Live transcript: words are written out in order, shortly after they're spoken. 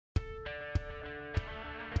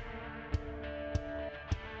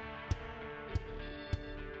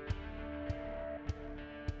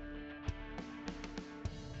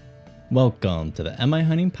Welcome to the Am I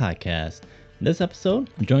Hunting Podcast. In this episode,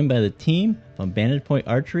 I'm joined by the team from Vantage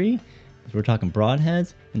Archery as we're talking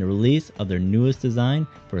Broadheads and the release of their newest design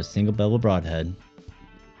for a single bevel broadhead.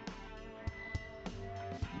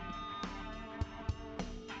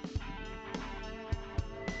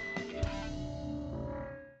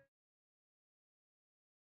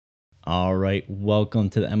 All right, welcome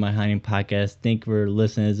to the Am I Hunting Podcast. Thank you for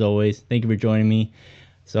listening as always. Thank you for joining me.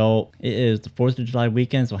 So it is the 4th of July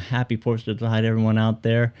weekend, so happy 4th of July to everyone out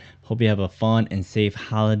there. Hope you have a fun and safe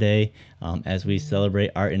holiday as we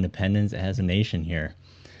celebrate our independence as a nation here.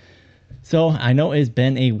 So I know it's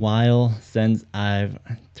been a while since I've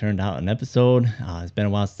turned out an episode. It's been a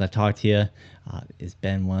while since I talked to you. It's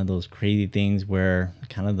been one of those crazy things where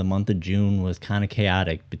kind of the month of June was kind of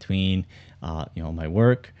chaotic between, my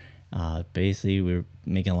work. Basically, we were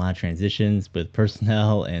making a lot of transitions with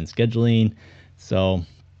personnel and scheduling. So,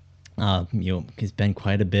 it's been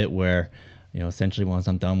quite a bit where, essentially once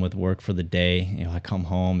I'm done with work for the day, I come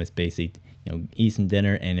home, it's basically, eat some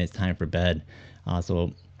dinner and it's time for bed.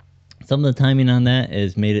 So some of the timing on that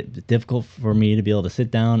has made it difficult for me to be able to sit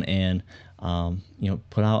down and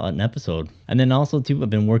put out an episode. And then also too, I've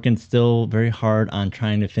been working still very hard on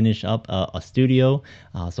trying to finish up a studio,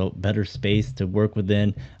 so better space to work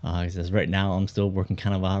within. Because right now I'm still working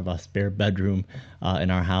kind of out of a spare bedroom in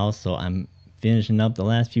our house, so I'm finishing up the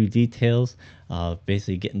last few details,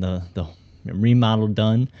 basically getting the remodel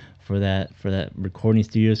done for that recording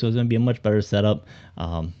studio. So it's going to be a much better setup,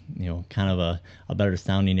 kind of a better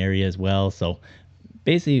sounding area as well. So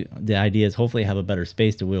basically the idea is hopefully have a better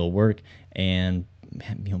space to be able to work and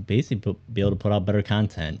basically be able to put out better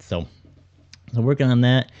content. So working on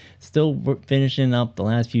that, still finishing up the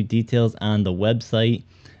last few details on the website.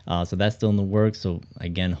 So that's still in the works. So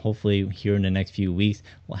again, hopefully here in the next few weeks,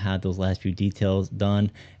 we'll have those last few details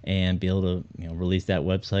done and be able to release that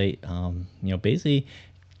website. Basically,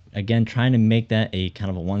 again, trying to make that a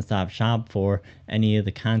kind of a one-stop shop for any of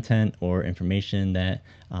the content or information that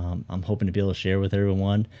I'm hoping to be able to share with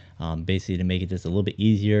everyone, basically to make it just a little bit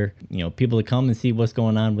easier, people to come and see what's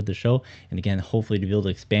going on with the show. And again, hopefully to be able to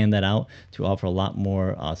expand that out to offer a lot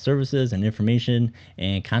more services and information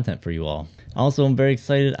and content for you all. Also, I'm very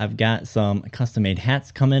excited. I've got some custom-made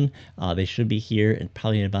hats coming. They should be here in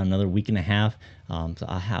probably about another week and a half. So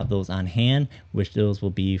I'll have those on hand, which those will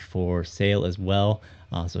be for sale as well.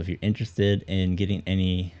 So if you're interested in getting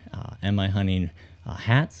any Am I Hunting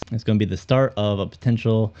hats, it's going to be the start of a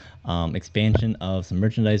potential expansion of some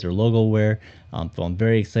merchandise or logo wear. So I'm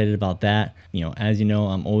very excited about that. As you know,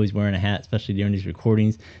 I'm always wearing a hat, especially during these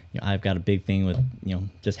recordings. I've got a big thing with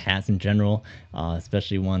just hats in general,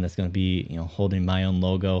 especially one that's going to be holding my own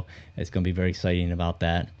logo. It's going to be very exciting about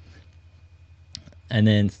that. And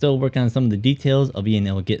then still working on some of the details of being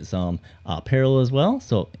able to get some apparel as well.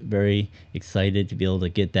 So very excited to be able to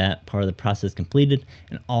get that part of the process completed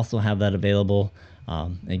and also have that available.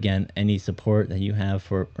 Again, any support that you have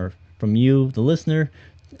from you, the listener,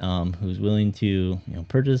 who's willing to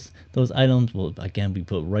purchase those items will again be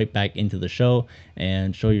put right back into the show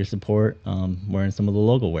and show your support wearing some of the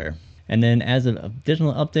logo wear. And then as an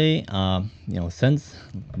additional update, since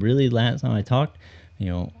really last time I talked,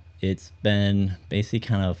 it's been basically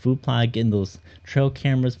kind of a food plot getting those trail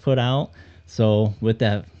cameras put out. So with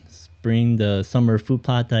that spring to summer food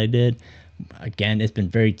plot that I did, again, it's been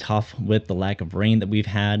very tough with the lack of rain that we've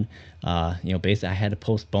had. Basically I had to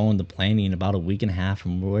postpone the planning about a week and a half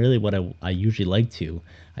from really what I usually like to.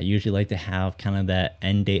 I usually like to have kind of that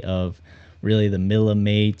end date of really the middle of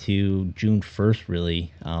May to June 1st,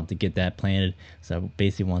 really, to get that planted. So I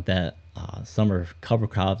basically want that summer cover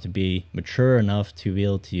crop to be mature enough to be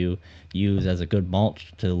able to use as a good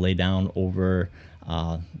mulch to lay down over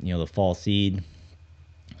the fall seed.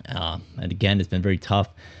 And again, it's been very tough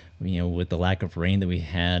with the lack of rain that we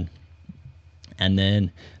had. And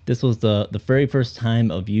then this was the very first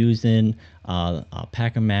time of using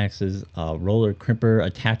Packer Max's roller crimper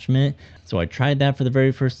attachment. So I tried that for the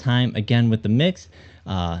very first time again with the mix.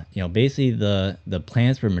 Basically the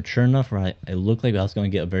plants were mature enough where it looked like I was going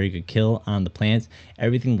to get a very good kill on the plants.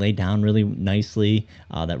 Everything laid down really nicely.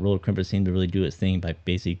 That roller crimper seemed to really do its thing by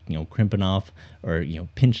basically crimping off or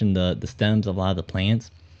pinching the stems of a lot of the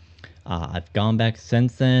plants. I've gone back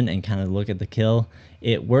since then and kind of look at the kill.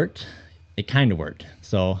 It worked. It kind of worked.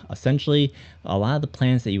 So essentially, a lot of the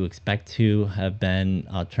plants that you expect to have been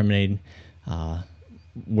terminated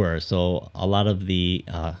were. So a lot of the,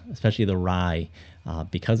 especially the rye,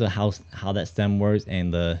 because of how that stem works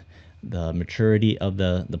and the maturity of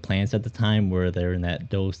the plants at the time, where they're in that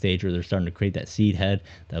dough stage where they're starting to create that seed head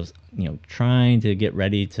that was trying to get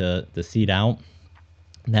ready to seed out.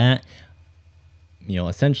 That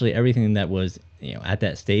essentially everything that was at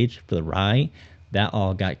that stage for the rye, that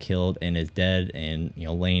all got killed and is dead and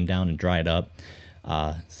laying down and dried up.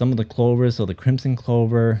 Some of the clovers, so the crimson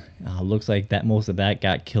clover, looks like that most of that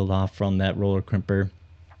got killed off from that roller crimper.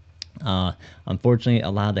 Unfortunately, a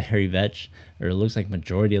lot of the hairy vetch, or it looks like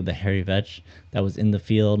majority of the hairy vetch that was in the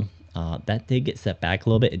field, that did get set back a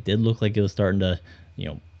little bit. It did look like it was starting to,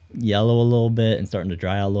 yellow a little bit and starting to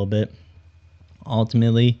dry out a little bit.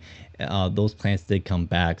 Ultimately, those plants did come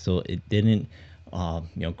back, so it didn't,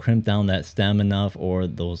 crimp down that stem enough, or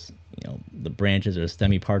those, the branches or the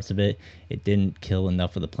stemmy parts of it. It didn't kill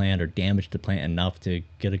enough of the plant or damage the plant enough to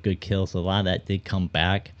get a good kill. So a lot of that did come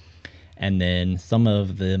back. And then some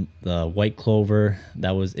of the white clover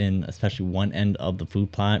that was in especially one end of the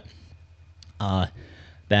food plot,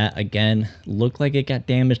 that again looked like it got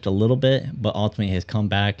damaged a little bit, but ultimately has come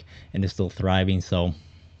back and is still thriving. So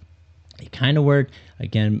it kind of worked.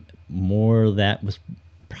 Again, more of that was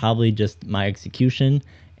probably just my execution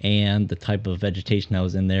and the type of vegetation that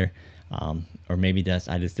was in there. Or maybe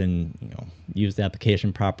I just didn't use the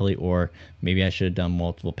application properly, or maybe I should have done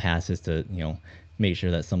multiple passes to make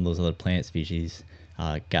sure that some of those other plant species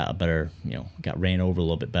got a better, got ran over a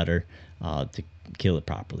little bit better to kill it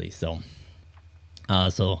properly. So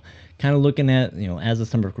kind of looking at, as the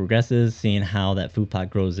summer progresses, seeing how that food plot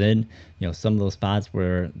grows in, some of those spots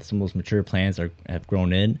where some of those mature plants have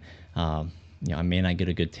grown in, I may not get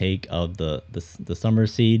a good take of the summer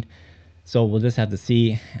seed. So we'll just have to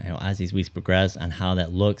see, as these weeks progress, on how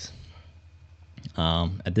that looks.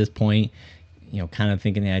 At this point, kind of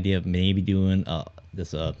thinking the idea of maybe doing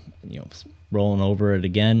this, rolling over it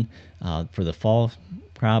again for the fall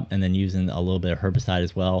crop, and then using a little bit of herbicide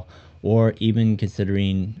as well, or even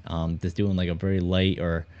considering just doing like a very light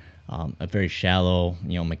or a very shallow,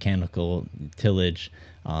 mechanical tillage.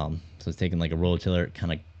 So it's taking like a roller tiller,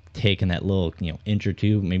 kind of taking that little, inch or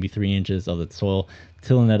two, maybe 3 inches of the soil,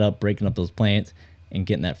 tilling that up, breaking up those plants, and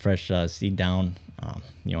getting that fresh seed down,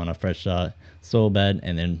 on a fresh soil bed,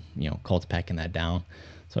 and then cultipacking that down.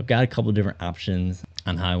 So I've got a couple of different options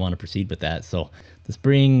on how I want to proceed with that. So the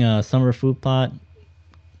spring summer food plot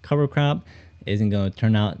cover crop isn't going to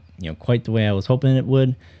turn out quite the way I was hoping it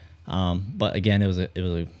would. But again, it was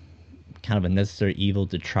a kind of a necessary evil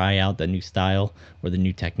to try out the new style or the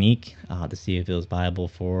new technique to see if it was viable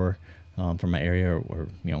for my area, or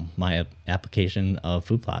my application of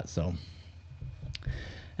food plots. So,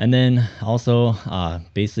 and then also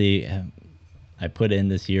basically I put in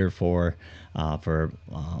this year for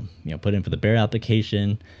put in for the bear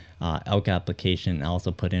application, elk application, and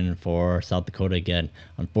also put in for South Dakota again.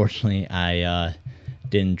 Unfortunately, I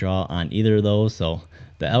didn't draw on either of those. So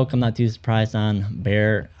the elk I'm not too surprised on.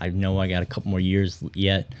 Bear, I know I got a couple more years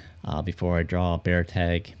yet before I draw a bear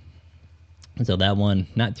tag. So that one,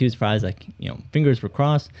 not too surprised. Like, fingers were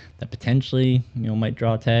crossed that potentially, might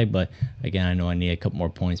draw a tag. But again, I know I need a couple more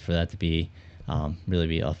points for that to be really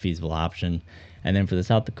be a feasible option. And then for the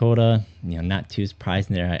South Dakota, not too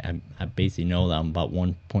surprising there. I basically know that I'm about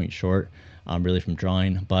 1 point short, really, from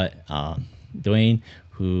drawing. But Dwayne,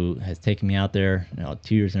 who has taken me out there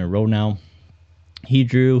 2 years in a row now, he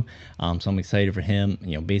drew. So I'm excited for him.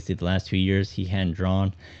 Basically the last 2 years he hadn't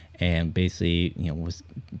drawn, and basically,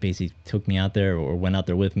 took me out there, or went out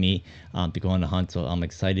there with me to go on the hunt. So I'm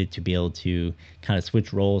excited to be able to kind of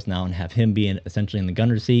switch roles now and have him being essentially in the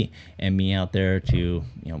gunner seat, and me out there to,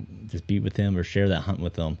 just be with him or share that hunt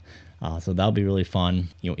with him. So that'll be really fun.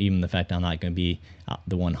 Even the fact I'm not going to be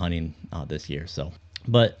the one hunting this year. So,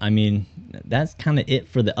 but I mean, that's kind of it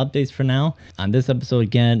for the updates for now. On this episode,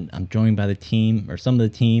 again, I'm joined by the team, or some of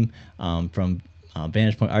the team from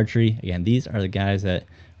Vantage Point Archery. Again, these are the guys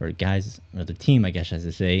or the team, I guess I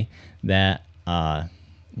should say, that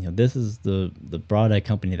this is the Broadhead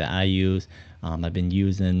company that I use. I've been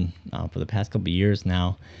using for the past couple of years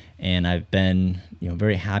now, and I've been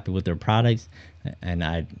very happy with their products, and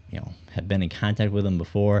I have been in contact with them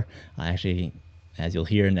before. I actually, as you'll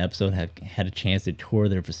hear in the episode, have had a chance to tour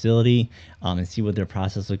their facility and see what their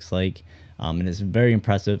process looks like, and it's very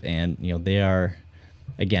impressive. And they are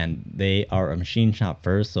a machine shop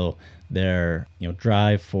first, so their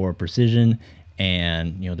drive for precision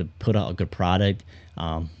and to put out a good product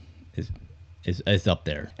is up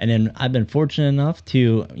there. And then I've been fortunate enough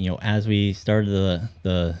to as we started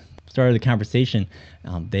the conversation,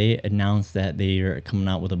 they announced that they are coming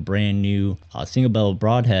out with a brand new single bevel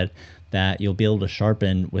broadhead that you'll be able to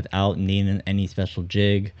sharpen without needing any special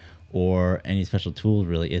jig or any special tools.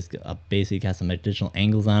 Really, it's basically got some additional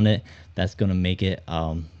angles on it that's going to make it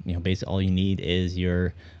basically all you need is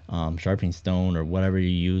your sharpening stone or whatever you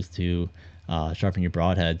use to sharpen your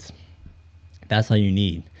broadheads. That's all you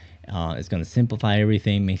need. It's going to simplify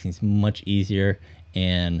everything, make things much easier.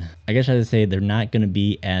 And I guess I would say they're not going to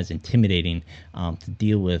be as intimidating to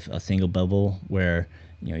deal with a single bevel where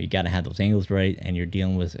you got to have those angles right, and you're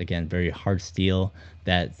dealing with, again, very hard steel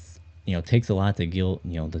that's takes a lot to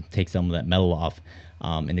to take some of that metal off.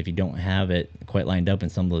 And if you don't have it quite lined up in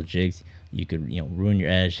some of those jigs, you could ruin your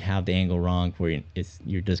edge, have the angle wrong, where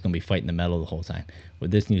you're just going to be fighting the metal the whole time.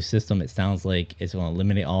 With this new system, it sounds like it's going to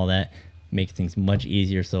eliminate all that, make things much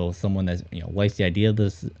easier. So someone that's likes the idea of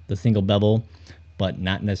the single bevel, but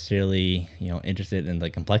not necessarily interested in the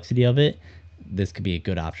complexity of it, this could be a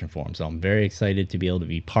good option for them. So I'm very excited to be able to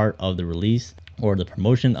be part of the release or the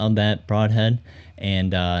promotion of that broadhead.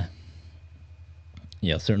 And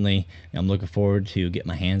certainly I'm looking forward to get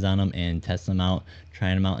my hands on them and test them out,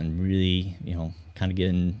 trying them out, and really, kind of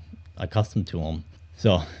getting accustomed to them.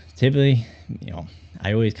 So typically,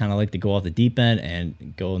 I always kind of like to go off the deep end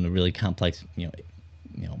and go into really complex,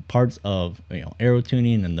 parts of, arrow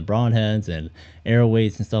tuning and the broadheads and arrow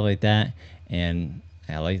weights and stuff like that. And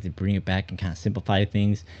I like to bring it back and kind of simplify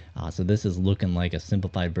things. So this is looking like a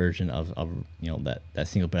simplified version of that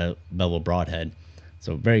single bevel broadhead.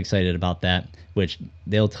 So very excited about that, which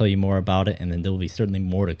they'll tell you more about it, and then there will be certainly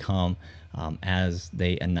more to come as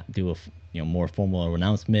they do a more formal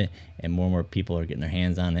announcement, and more people are getting their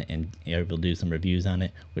hands on it, and able to do some reviews on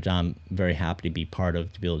it, which I'm very happy to be part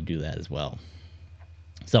of, to be able to do that as well.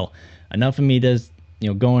 So enough of me just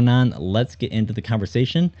going on. Let's get into the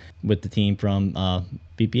conversation with the team from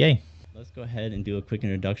BPA. Let's go ahead and do a quick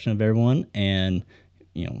introduction of everyone and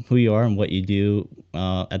who you are and what you do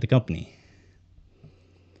at the company.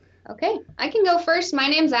 Okay, I can go first. My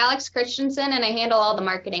name's Alex Christensen, and I handle all the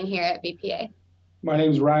marketing here at BPA. My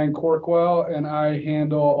name's Ryan Corkwell, and I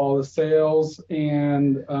handle all the sales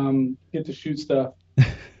and get to shoot stuff.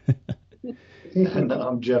 And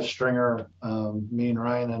I'm Jeff Stringer. Me and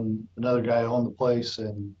Ryan and another guy own the place,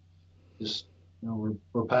 and just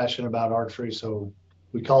we're passionate about archery, so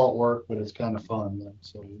we call it work, but it's kind of fun.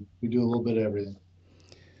 So we do a little bit of everything.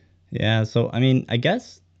 Yeah. So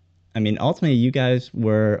ultimately, you guys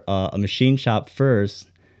were a machine shop first,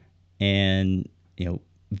 and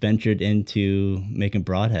ventured into making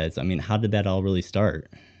broadheads. How did that all really start?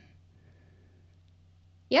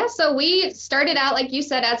 Yeah, so we started out, like you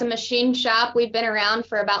said, as a machine shop. We've been around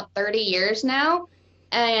for about 30 years now.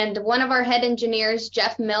 And one of our head engineers,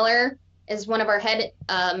 Jeff Miller, is one of our head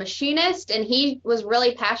machinists. And he was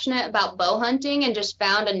really passionate about bow hunting and just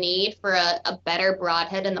found a need for a better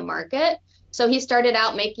broadhead in the market. So he started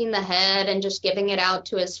out making the head and just giving it out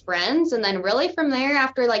to his friends. And then really from there,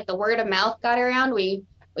 after like the word of mouth got around, we've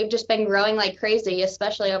just been growing like crazy,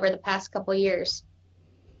 especially over the past couple years.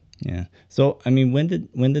 Yeah. So, when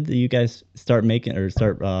did you guys start making or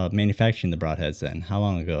start manufacturing the broadheads then? How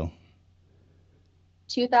long ago?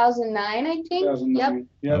 2009, I think. 2009.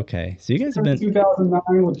 Yep. Okay. So you guys have been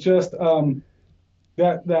 2009 with just that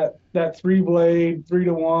 3-blade,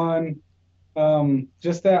 3-to-1,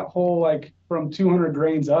 just that whole like from 200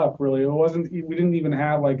 grains up. Really, we didn't even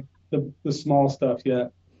have like the small stuff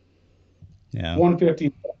yet. Yeah.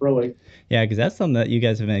 150 really. Yeah, because that's something that you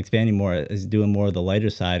guys have been expanding more, is doing more of the lighter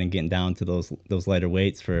side and getting down to those lighter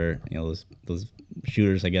weights for those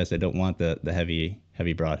shooters, I guess, that don't want the heavy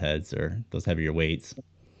broadheads or those heavier weights.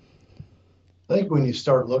 I think when you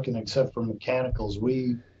start looking, except for mechanicals,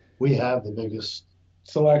 we have the biggest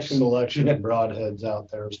selection of broadheads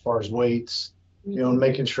out there as far as weights. And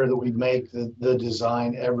making sure that we make the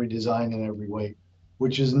design, every design and every weight,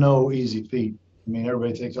 which is no easy feat.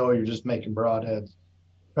 Everybody thinks, oh, you're just making broadheads.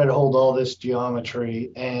 Try to hold all this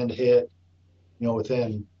geometry and hit,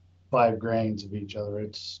 within 5 grains of each other.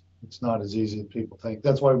 It's not as easy as people think.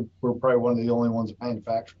 That's why we're probably one of the only ones that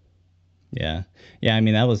manufacture. Yeah. Yeah.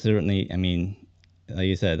 That was certainly, like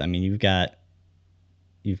you said, you've got,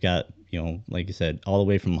 like you said, all the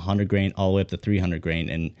way from 100 grain all the way up to 300 grain.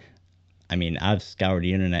 And I've scoured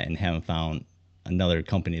the internet and haven't found another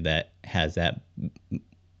company that has that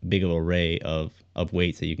big of an array of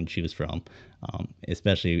weights that you can choose from,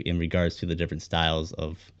 especially in regards to the different styles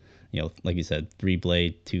of, like you said,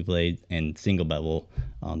 3-blade, 2-blade, and single bevel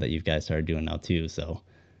that you guys started doing now too. So,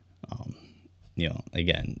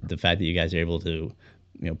 again, the fact that you guys are able to,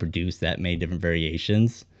 produce that many different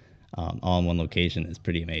variations all in one location is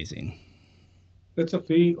pretty amazing. It's a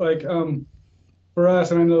feat. Like for us,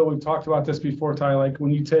 and I know we've talked about this before, Ty, like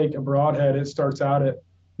when you take a broadhead, it starts out at,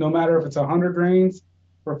 no matter if it's 100 grains,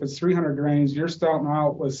 or if it's 300 grains, you're starting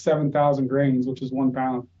out with 7,000 grains, which is 1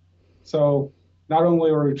 pound. So not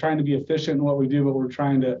only are we trying to be efficient in what we do, but we're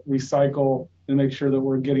trying to recycle and make sure that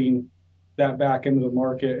we're getting that back into the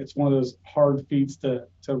market. It's one of those hard feats to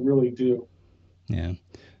really do. Yeah.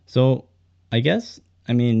 So I guess,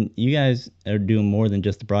 I mean, you guys are doing more than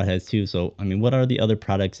just the broadheads too. So, I mean, what are the other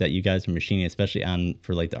products that you guys are machining, especially on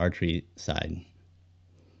for like the archery side?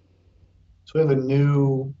 So we have a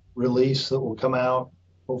new release that will come out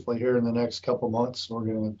hopefully here in the next couple months. We're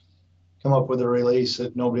going to come up with a release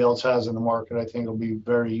that nobody else has in the market. I think it'll be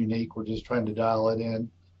very unique. We're just trying to dial it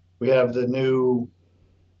in. We have the new,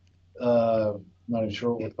 I'm not even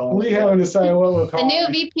sure what we're calling We it. haven't decided what we're The calling new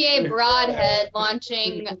it. VPA Broadhead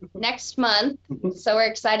launching next month, so we're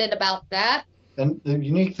excited about that. And the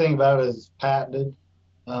unique thing about it is patented.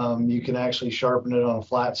 You can actually sharpen it on a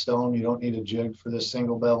flat stone. You don't need a jig for this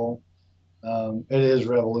single bevel. It is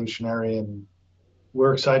revolutionary, and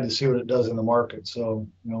we're excited to see what it does in the market. So,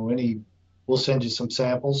 we'll send you some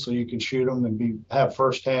samples so you can shoot them and have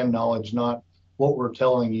firsthand knowledge, not what we're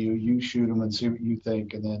telling you. You shoot them and see what you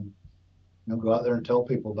think, and then go out there and tell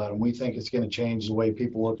people about them. We think it's going to change the way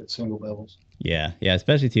people look at single bevels. Yeah,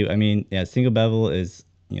 especially too. I mean, yeah, single bevel is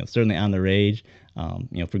certainly on the rage,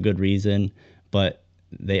 for good reason, but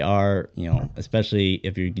they are especially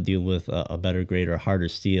if you're dealing with a better grade or a harder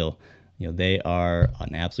steel, they are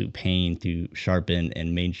an absolute pain to sharpen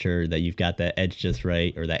and make sure that you've got that edge just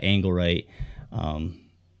right or that angle right, or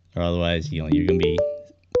otherwise you're gonna be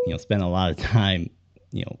spend a lot of time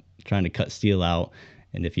trying to cut steel out.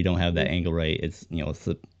 And if you don't have that angle right, it's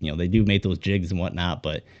they do make those jigs and whatnot,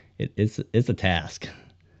 but it's a task.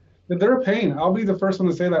 They're a pain. I'll be the first one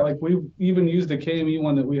to say that. Like, we've even used the KME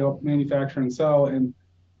one that we help manufacture and sell, and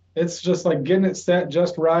it's just like getting it set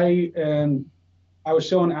just right. And I was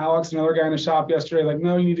showing Alex, another guy in the shop yesterday, like,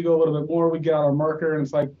 no, you need to go a little bit more. We get out our marker, and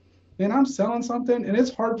it's like, man, I'm selling something, and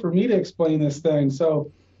it's hard for me to explain this thing.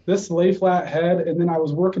 So this lay flat head, and then I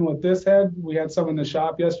was working with this head. We had some in the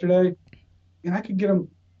shop yesterday, and I could get them.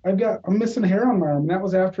 I'm missing hair on my arm. And that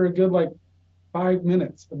was after a good 5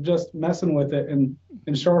 minutes of just messing with it and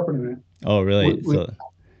sharpening it. Oh, really?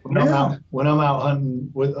 When I'm out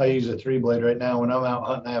hunting I use a 3-blade right now. When I'm out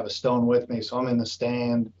hunting, I have a stone with me, so I'm in the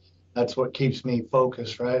stand. That's what keeps me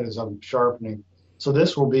focused, right? As I'm sharpening. So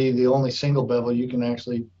this will be the only single bevel you can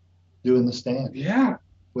actually do in the stand. Yeah.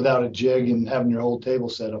 Without a jig and having your whole table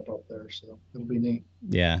set up there, so it'll be neat.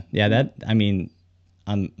 Yeah. That, I mean,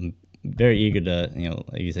 I'm very eager to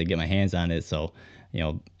like you said, get my hands on it. So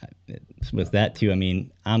with that too, I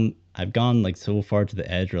mean, I've gone so far to the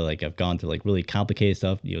edge where I've gone to really complicated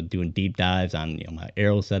stuff, doing deep dives on my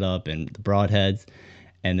arrow setup and the broadheads,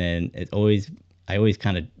 and then I always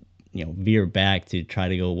kind of veer back to try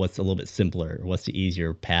to go what's a little bit simpler, what's the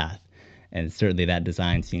easier path, and certainly that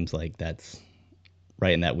design seems like that's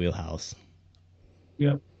right in that wheelhouse.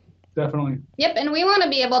 Yep. Definitely. Yep, and we want to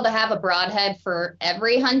be able to have a broadhead for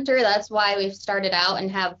every hunter. That's why we've started out and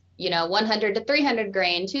have 100 to 300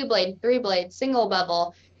 grain, 2-blade, 3-blade, single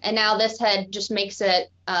bevel, and now this head just makes it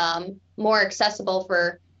more accessible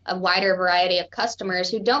for a wider variety of customers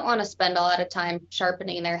who don't want to spend a lot of time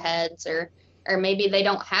sharpening their heads, or maybe they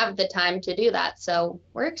don't have the time to do that. So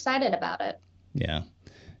we're excited about it. Yeah.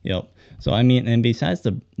 Yep. So, I mean, and besides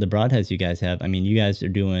the broadheads you guys have, I mean, you guys you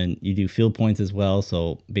do field points as well.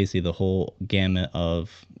 So basically the whole gamut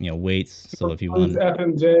of, weights. So if you want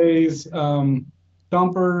FMJs,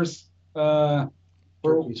 dumpers,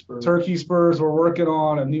 turkey spurs. We're working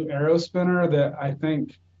on a new arrow spinner that I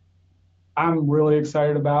think I'm really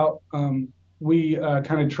excited about. We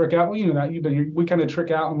kind of trick out, that you've been here, we kind of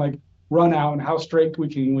trick out and run out and how straight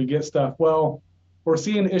we get stuff. Well, we're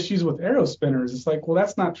seeing issues with arrow spinners. It's well,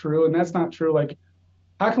 that's not true, and that's not true.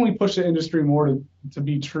 How can we push the industry more to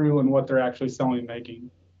be true in what they're actually selling and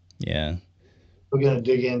making? Yeah. We're going to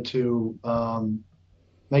dig into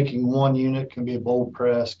making one unit. Can be a bolt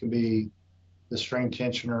press, can be the string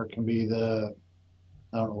tensioner, can be I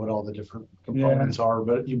don't know what all the different components are,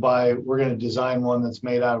 but we're going to design one that's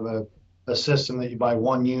made out of a system that you buy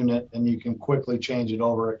one unit and you can quickly change it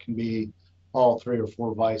over. It can be all 3 or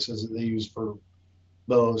 4 vices that they use for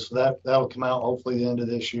those. So that'll come out hopefully the end of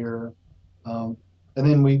this year. And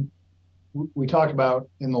then we talked about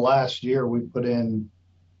in the last year, probably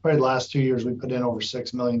the last 2 years, we put in over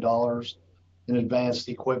 $6 million in advanced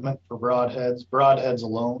equipment for broadheads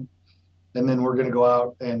alone. And then we're going to go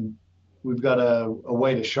out and we've got a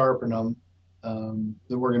way to sharpen them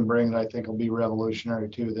that we're going to bring that I think will be revolutionary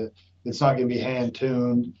too. That it's not going to be hand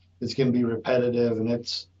tuned. It's going to be repetitive, and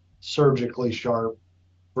it's surgically sharp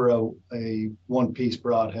for a one-piece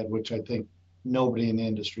broadhead, which I think nobody in the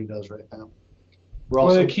industry does right now. Well,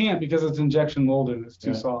 they can't because it's injection molded. It's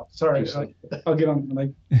too soft. Sorry, I'll get on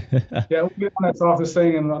we'll get on that softest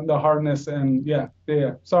thing and the hardness and yeah.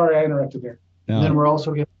 Sorry, I interrupted there. No. And then we're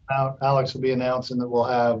also getting out. Alex will be announcing that we'll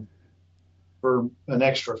have for an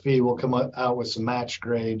extra fee, we'll come out with some match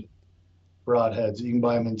grade broadheads. You can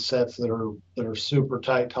buy them in sets that are super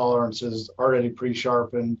tight tolerances, already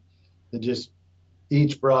pre-sharpened. That just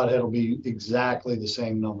each broadhead will be exactly the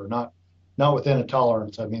same number, not within a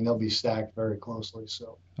tolerance. I mean, they'll be stacked very closely.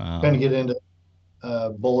 So kind of get into a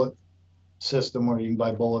bullet system where you can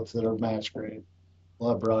buy bullets that are match grade.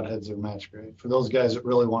 We'll have broadheads that are match grade for those guys that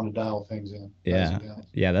really want to dial things in. Yeah,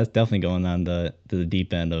 yeah, that's definitely going on the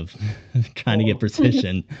deep end of trying to get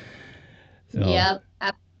precision. So, yeah,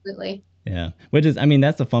 absolutely. Yeah, which is, I mean,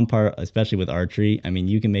 that's the fun part, especially with archery. I mean,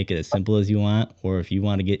 you can make it as simple as you want, or if you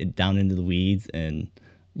want to get it down into the weeds and,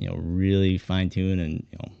 you know, really fine tune and,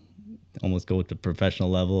 you know, almost go with the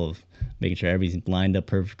professional level of making sure everything's lined up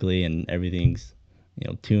perfectly and everything's, you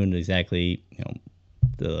know, tuned exactly, you know,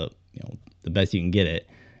 the best you can get it.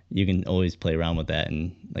 You can always play around with that,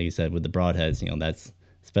 and like you said, with the broadheads, you know, that's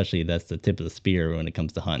the tip of the spear when it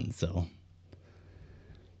comes to hunting. So,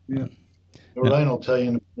 yeah. Ryan will tell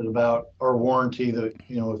you about our warranty that,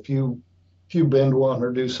 you know, if you bend one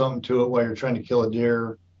or do something to it while you're trying to kill a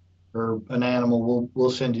deer or an animal,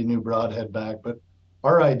 we'll send you a new broadhead back. But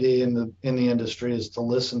our idea in the industry is to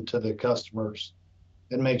listen to the customers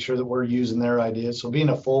and make sure that we're using their ideas. So being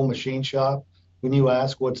a full machine shop, when you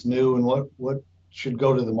ask what's new and what should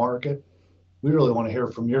go to the market, we really want to hear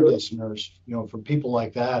from your listeners, you know, from people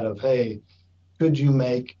like that of, hey, could you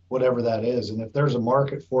make whatever that is? And if there's a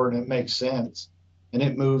market for it and it makes sense and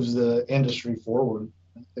it moves the industry forward,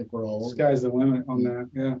 I think we're all sky's the limit on that.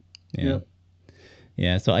 Yeah. Yeah.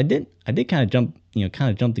 Yeah. So I did kind of jump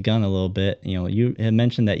the gun a little bit. You know, you had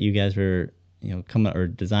mentioned that you guys were, you know, coming or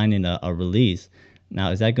designing a release. Now,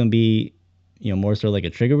 is that going to be, you know, more sort of like a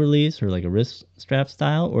trigger release or like a wrist strap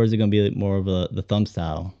style, or is it going to be more of the thumb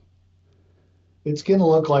style? It's going to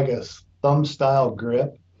look like a thumb style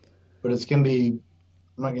grip, but it's going to be,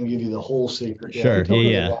 I'm not going to give you the whole secret. Sure.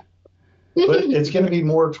 Yeah. But it's going to be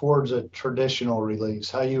more towards a traditional release,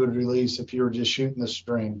 how you would release if you were just shooting the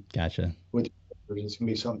string. Gotcha. It's going to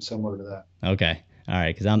be something similar to that. Okay. All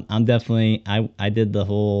right. Because I'm definitely, I did the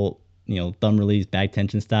whole, you know, thumb release back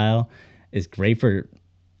tension style. It's great for,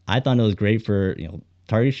 I thought it was great for, you know,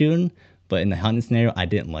 target shooting, but in the hunting scenario, I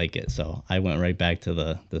didn't like it. So I went right back to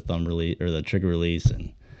the thumb release or the trigger release.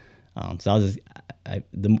 And so I was just,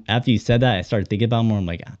 after you said that, I started thinking about it more. I'm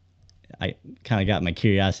like, I kind of got my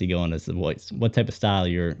curiosity going as to what type of style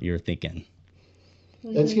you're thinking.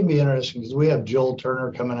 It's going to be interesting because we have Joel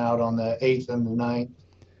Turner coming out on the 8th and the 9th,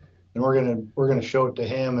 and we're gonna show it to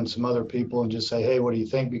him and some other people and just say, hey, what do you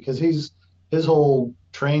think? Because his whole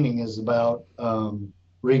training is about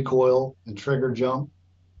recoil and trigger jump,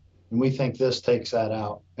 and we think this takes that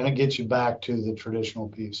out and it gets you back to the traditional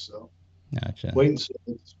piece. So gotcha. Wait and see.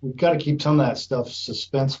 We've got to keep some of that stuff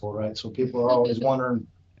suspenseful, right? So people are always wondering,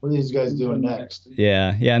 what are these guys doing next?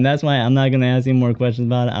 Yeah, and that's why I'm not going to ask any more questions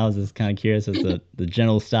about it. I was just kind of curious as to the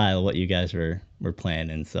general style of what you guys were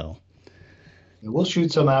planning. So we'll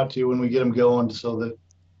shoot some out to you when we get them going, so that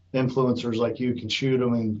influencers like you can shoot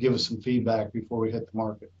them and give us some feedback before we hit the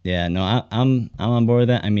market. Yeah, no, I'm on board with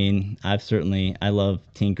that. I mean, I love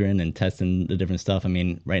tinkering and testing the different stuff. I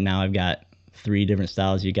mean, right now I've got 3 different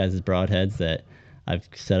styles, you guys' broadheads, that I've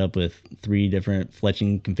set up with 3 different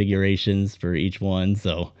fletching configurations for each one.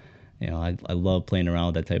 So, you know, I love playing around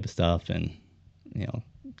with that type of stuff and, you know,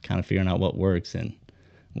 kind of figuring out what works and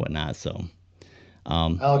whatnot. So,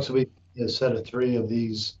 Alex will be a set of 3 of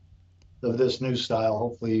these, of this new style,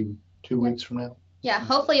 hopefully 2 weeks from now. Yeah,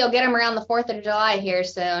 hopefully you'll get them around the 4th of July here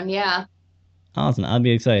soon. Yeah. Awesome. I'll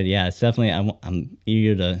be excited. Yeah, it's definitely, I'm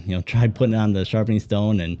eager to, you know, try putting it on the sharpening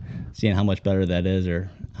stone and seeing how much better that is, or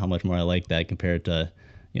how much more I like that compared to,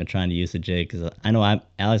 you know, trying to use the jig. Because I know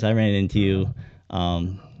Alex, I ran into you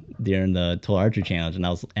during the Total Archery Challenge, and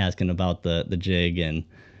I was asking about the jig and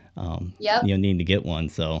you know, needing to get one.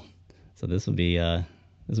 So this will be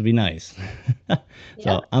nice.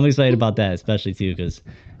 So I'm excited about that, especially too, because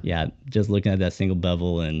yeah, just looking at that single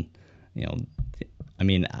bevel and, you know, I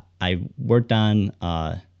mean, I worked on,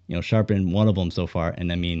 you know, sharpening one of them so far.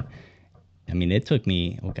 And I mean, it took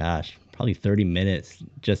me, oh gosh, probably 30 minutes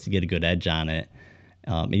just to get a good edge on it.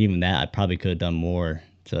 And even that, I probably could have done more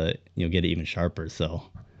to, you know, get it even sharper. So,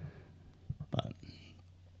 but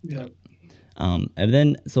yeah. And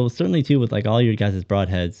then, so certainly too, with like all your guys'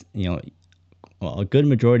 broadheads, you know, well, a good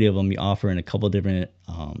majority of them you offer in a couple different,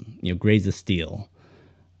 you know, grades of steel.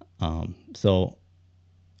 So,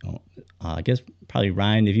 I guess probably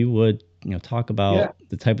Ryan, if you would, you know, talk about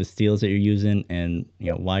the type of steels that you're using and,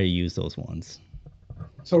 you know, why you use those ones.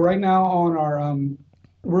 So right now on our,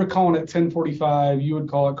 we're calling it 1045. You would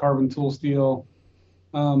call it carbon tool steel.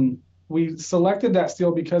 we selected that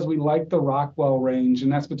steel because we like the Rockwell range,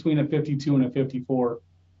 and that's between a 52 and a 54.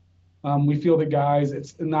 We feel the guys,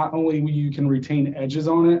 it's not only you can retain edges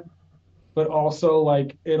on it, but also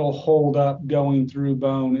like it'll hold up going through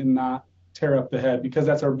bone and not tear up the head, because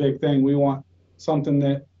that's our big thing. We want something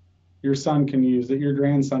that your son can use, that your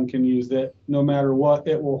grandson can use, that no matter what,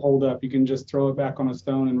 it will hold up. You can just throw it back on a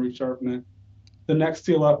stone and resharpen it. The next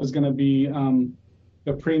steel up is going to be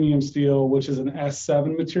the premium steel, which is an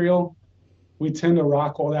S7 material. We tend to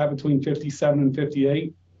rock all that between 57 and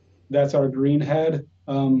 58. That's our green head,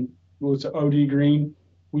 which is OD green.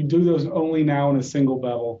 We do those only now in a single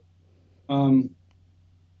bevel.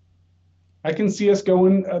 I can see us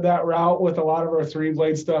going that route with a lot of our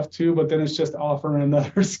 3-blade stuff too, but then it's just offering another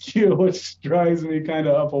SKU, which drives me kind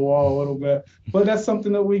of up a wall a little bit. But that's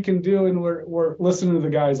something that we can do, and we're listening to the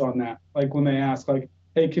guys on that. Like when they ask, like,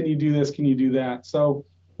 "Hey, can you do this? Can you do that?" So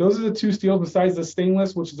those are the 2 steels besides the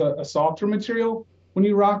stainless, which is a softer material when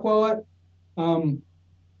you Rockwell it.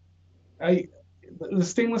 The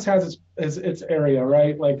stainless has its area,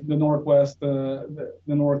 right? Like the Northwest, the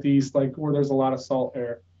Northeast, like where there's a lot of salt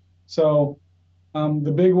air. So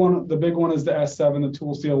the big one is the S7, the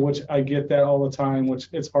tool steel, which I get that all the time, which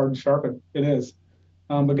it's hard to sharpen. It is.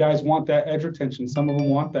 But guys want that edge retention. Some of them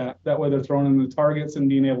want that. That way they're throwing in the targets and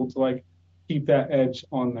being able to like keep that edge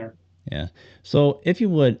on there. Yeah. So if you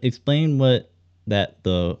would explain what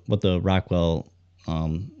the Rockwell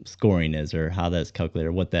scoring is, or how that's calculated,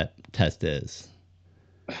 or what that test is.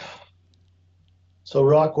 So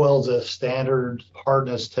Rockwell's a standard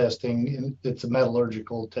hardness testing, and it's a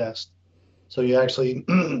metallurgical test. So you actually,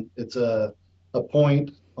 it's a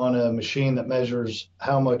point on a machine that measures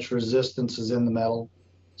how much resistance is in the metal.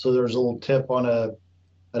 So there's a little tip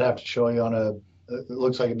I'd have to show you it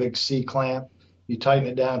looks like a big C clamp. You tighten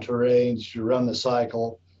it down to a range, you run the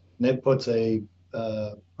cycle, and it puts a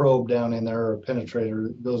probe down in there, or a penetrator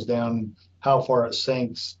that goes down. How far it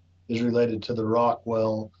sinks is related to the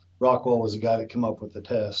Rockwell. Rockwell was the guy that came up with the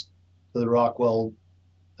test. The Rockwell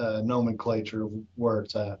nomenclature of where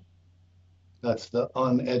it's at. That's the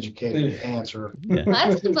uneducated answer. Yeah.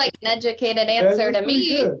 That seems like an educated answer to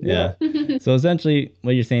me. Good. Yeah. So essentially,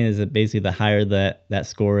 what you're saying is that basically the higher that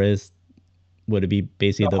score is, would it be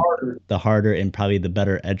basically the harder and probably the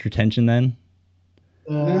better edge retention then?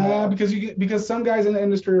 Because some guys in the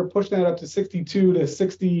industry are pushing that up to 62 to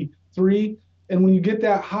 63, and when you get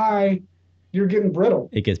that high, you're getting brittle.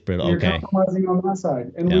 It gets brittle. You're okay. compromising on that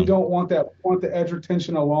side, and we don't want that. We want the edge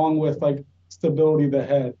retention along with like stability of the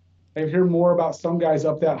head. I hear more about some guys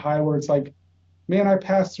up that high where it's like, man, I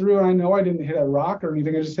passed through and I know I didn't hit a rock or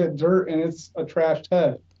anything. I just hit dirt and it's a trashed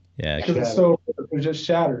head. Yeah. Because it just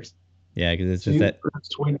shatters. Yeah, because it's just that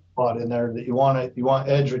sweet spot in there that you want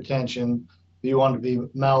edge retention, but you want it to be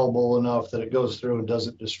malleable enough that it goes through and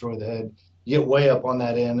doesn't destroy the head. You get way up on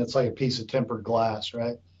that end, it's like a piece of tempered glass,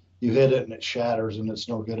 right? You hit it and it shatters and it's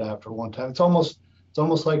no good after one time. It's almost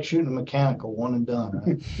like shooting a mechanical, one and done,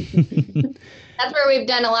 right? That's where we've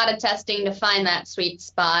done a lot of testing to find that sweet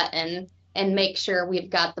spot and make sure we've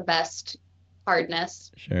got the best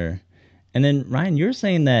hardness. Sure. And then Ryan, you're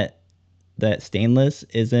saying that stainless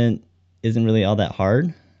isn't really all that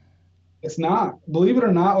hard? It's not. Believe it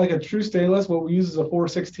or not, like a true stainless, what we use is a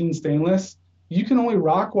 416 stainless. You can only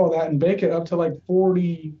Rockwell that and bake it up to like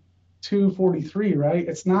 42, 43, right?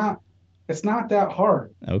 It's not that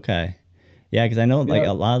hard. Okay. Yeah, because I know like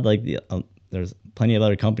a lot of like there's plenty of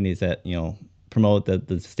other companies that promote that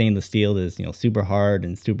the stainless steel is super hard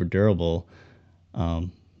and super durable. You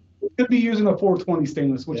could be using a 420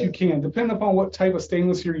 stainless, which you can, depending upon what type of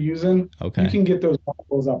stainless you're using. Okay. You can get those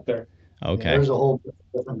Rockwells up there. Okay. There's a whole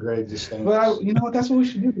different grades of stainless. But you know what? That's what we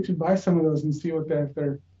should do. We should buy some of those and see what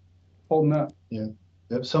they're holding up. Yeah.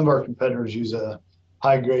 Some of our competitors use a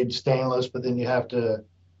high grade stainless, but then you have to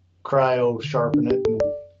cryo sharpen it. And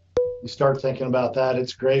you start thinking about that.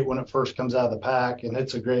 It's great when it first comes out of the pack and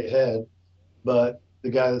it's a great head, but the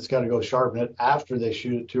guy that's got to go sharpen it after they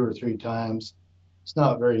shoot it 2 or 3 times, it's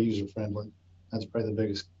not very user friendly. That's probably the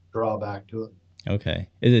biggest drawback to it. Okay.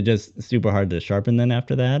 Is it just super hard to sharpen then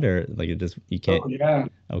after that, or like you can't? Oh, yeah.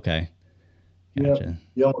 Okay. Gotcha. Yep.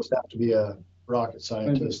 You almost have to be a rocket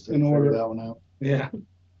scientist to figure that one out. Yeah.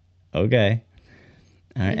 Okay.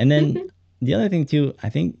 All right. And then the other thing too, I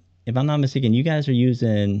think if I'm not mistaken, you guys are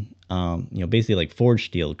using basically like forged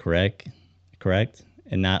steel, correct?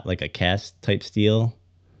 And not like a cast type steel.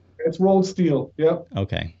 It's rolled steel. Yep.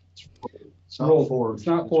 Okay. It's not rolled. forged. It's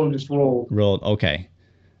not forged. It's rolled. Rolled. Okay.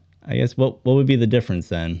 I guess what would be the difference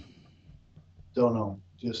then? Don't know.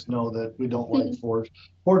 Just know that we don't like forged.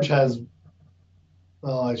 Forged has,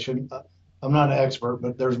 well, I'm not an expert,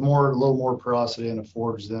 but there's a little more porosity in a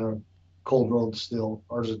forged than cold rolled steel.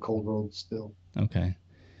 Ours is cold rolled steel. Okay.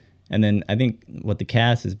 And then I think what the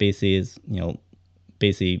cast is basically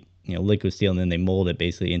liquid steel, and then they mold it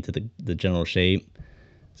basically into the general shape.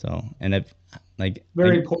 So, and if like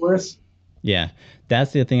Very porous. yeah,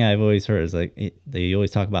 that's the thing I've always heard is like they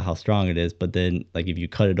always talk about how strong it is, but then like if you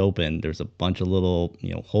cut it open, there's a bunch of little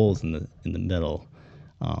holes in the middle.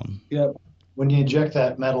 Yep. When you inject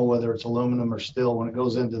that metal, whether it's aluminum or steel, when it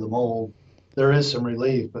goes into the mold, there is some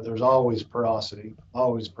relief, but there's always porosity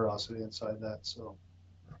inside that. So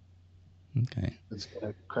Okay. it's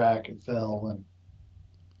gonna crack and fill and.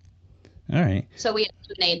 All right. So we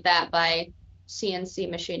eliminate that by CNC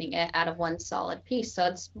machining it out of one solid piece, so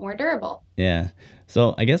it's more durable. Yeah.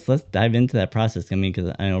 So I guess let's dive into that process. I mean,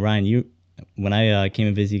 because I know Ryan, when I came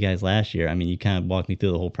and visited you guys last year, I mean, you kind of walked me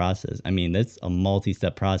through the whole process. I mean, that's a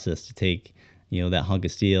multi-step process to take, that hunk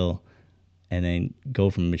of steel, and then go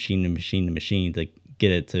from machine to machine to machine to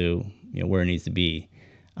get it to where it needs to be.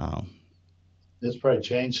 It's probably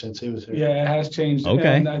changed since he was here. Yeah, it has changed.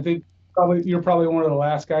 Okay. And I think you're probably one of the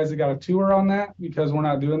last guys that got a tour on that, because we're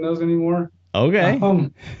not doing those anymore. Okay.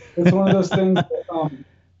 It's one of those things that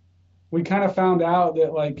we kind of found out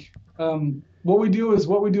that like what we do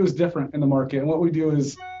is different in the market, and what we do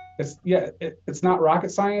is it's not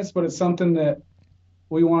rocket science, but it's something that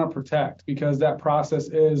we want to protect, because that process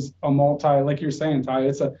is a like you're saying,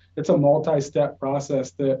 Ty, it's a multi-step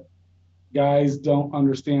process that guys don't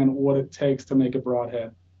understand what it takes to make a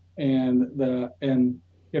broadhead. And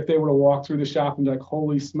if they were to walk through the shop and be like,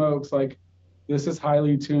 holy smokes, like this is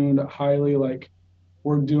highly tuned, highly like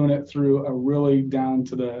we're doing it through a really down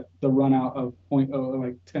to the run out of 0.0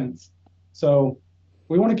 like tenths. So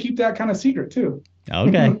we want to keep that kind of secret too.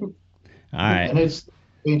 Okay. All right. And it's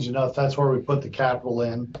changed enough. That's where we put the capital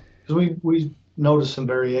in, because we noticed some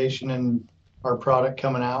variation in our product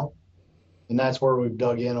coming out, and that's where we've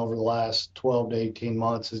dug in over the last 12 to 18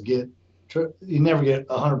 months. You never get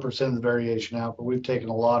 100% of the variation out, but we've taken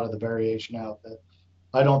a lot of the variation out. That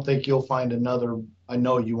I don't think you'll find another. I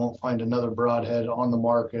know you won't find another broadhead on the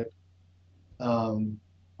market. Let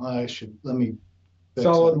me.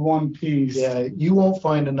 Solid one piece. Yeah, you won't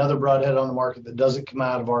find another broadhead on the market that doesn't come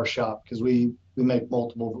out of our shop, because we make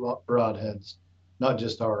multiple broadheads, not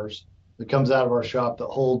just ours. It comes out of our shop that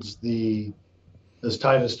holds as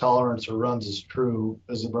tight as tolerance or runs as true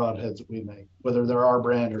as the broadheads that we make, whether they're our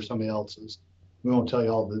brand or somebody else's. We won't tell you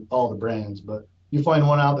all the brands, but you find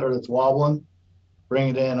one out there that's wobbling, bring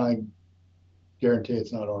it in. I guarantee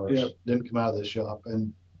it's not ours. Yep. Didn't come out of this shop,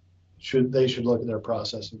 and they should look at their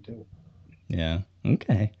processing too. Yeah.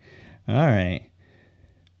 Okay. All right.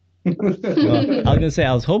 Well, I was gonna say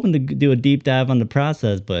I was hoping to do a deep dive on the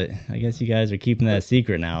process, but I guess you guys are keeping that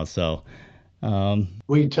secret now. So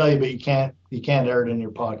we can tell you, but you can't air it in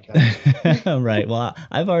your podcast. Right.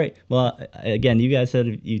 Well, again, you guys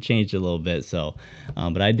said you changed it a little bit, so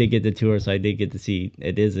but I did get the tour, so I did get to see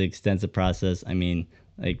it is an extensive process. I mean,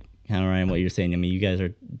 like kind of Ryan, what you're saying. I mean, you guys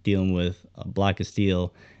are dealing with a block of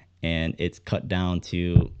steel, and it's cut down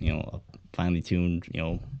to a finely tuned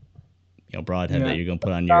broadhead that you're going to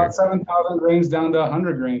put on your 7,000 grains down to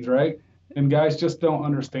 100 grains, right? And guys just don't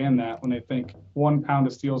understand that when they think 1 pound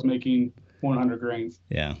of steel is making 100 grains.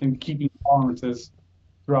 Yeah. And keeping tolerances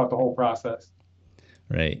throughout the whole process.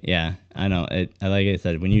 Right. Yeah, I know. Like I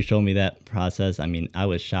said, when you showed me that process, I mean, I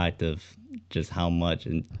was shocked of just how much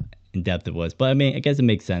in depth it was. But I mean, I guess it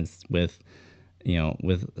makes sense with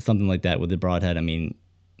something like that with the broadhead. I mean,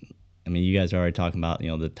 you guys are already talking about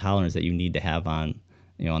the tolerance that you need to have on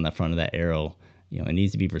on the front of that arrow. It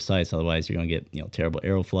needs to be precise, otherwise you're going to get terrible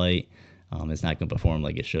arrow flight. It's not going to perform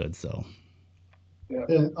like it should. So yeah.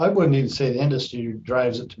 And I wouldn't even say the industry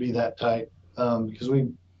drives it to be that tight, because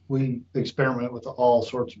we experiment with all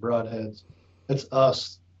sorts of broadheads. It's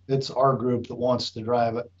us. It's our group that wants to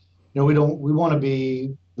drive it. We want to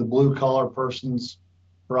be the blue collar person's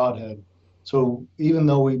broadhead. So even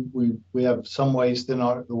though we have some waste in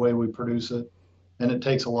the way we produce it, and it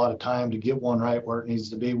takes a lot of time to get one right where it needs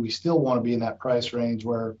to be, we still want to be in that price range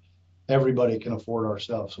where everybody can afford our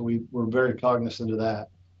stuff. So we're very cognizant of that.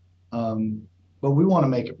 But we want to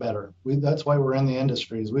make it better. That's why we're in the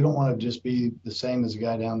industry, is we don't want to just be the same as the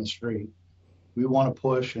guy down the street. We want to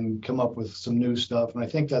push and come up with some new stuff. And I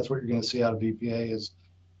think that's what you're going to see out of VPA is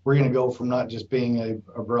we're going to go from not just being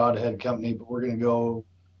a broadhead company, but we're going to go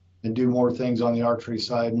and do more things on the archery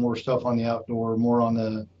side, more stuff on the outdoor, more on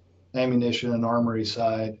the ammunition and armory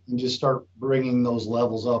side, and just start bringing those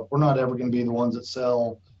levels up. We're not ever going to be the ones that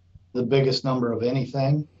sell the biggest number of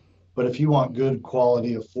anything, but if you want good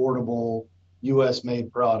quality, affordable, U.S.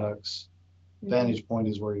 made products, Vantage Point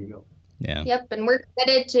is where you go. Yeah. Yep, and we're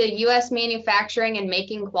committed to U.S. manufacturing and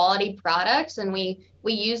making quality products, and we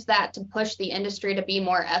use that to push the industry to be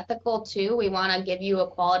more ethical too. We want to give you a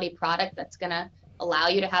quality product that's going to allow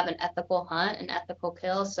you to have an ethical hunt and ethical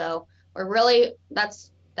kill. So we're really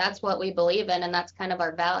that's what we believe in, and that's kind of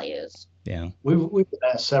our values. Yeah. We've been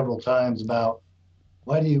asked several times about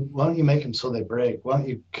why don't you make them so they break? Why don't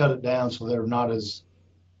you cut it down so they're not as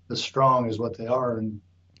strong as what they are? And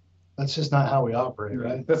that's just not how we operate,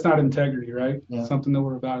 right? That's not integrity, right? Yeah. Something that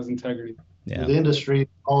we're about is integrity. Yeah. The industry,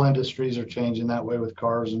 all industries are changing that way with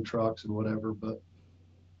cars and trucks and whatever, but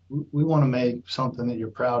we want to make something that you're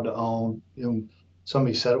proud to own.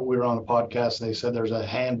 Somebody said it, we were on a podcast and they said there's a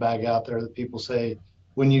handbag out there that people say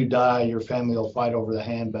when you die, your family will fight over the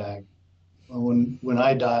handbag. When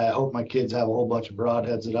I die, I hope my kids have a whole bunch of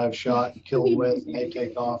broadheads that I've shot and killed with, and they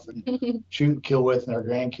take off and shoot and kill with, and their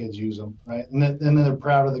grandkids use them, right? And then they're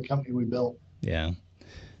proud of the company we built. Yeah.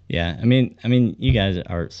 Yeah. I mean, you guys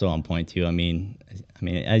are so on point too. I mean,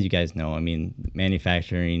 as you guys know,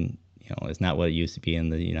 manufacturing, is not what it used to be in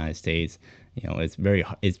the United States. It's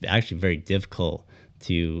actually very difficult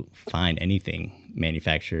to find anything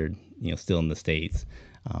manufactured, still in the States.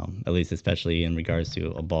 At least especially in regards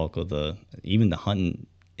to a bulk of even the hunting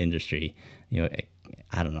industry.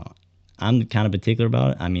 I don't know. I'm kind of particular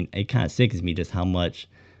about it. It kind of sickens me just how much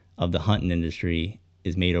of the hunting industry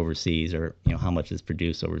is made overseas, or how much is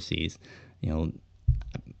produced overseas.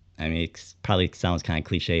 It probably sounds kind of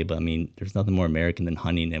cliche, but there's nothing more American than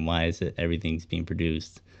hunting, and why is it everything's being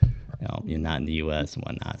produced, not in the U.S. and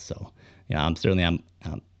whatnot. So, that's the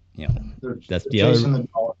other.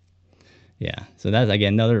 Yeah, so that's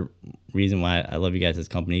again another reason why I love you guys'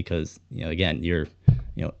 company, because again, you're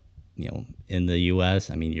in the U.S.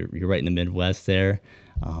 You're right in the Midwest there,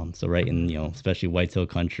 so right in especially Whitetail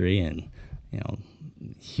country, and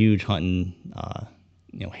huge hunting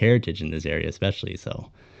heritage in this area especially. So,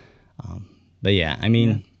 but yeah,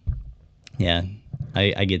 yeah,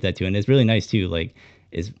 I get that too, and it's really nice too. Like,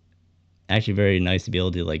 it's actually very nice to be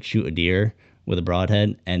able to like shoot a deer with a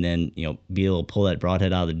broadhead, and then be able to pull that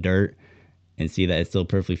broadhead out of the dirt and see that it's still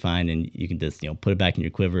perfectly fine, and you can just put it back in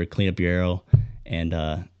your quiver, clean up your arrow, and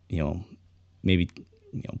maybe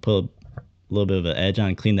put a little bit of an edge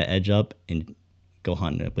on, clean the edge up, and go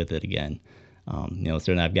hunting with it again.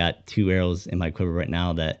 Certainly I've got 2 arrows in my quiver right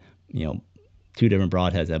now that 2 different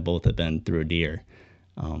broadheads that both have been through a deer,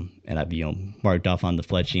 and I've marked off on the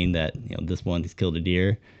fletching that this one has killed a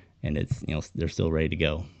deer, and it's they're still ready to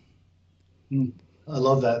go. I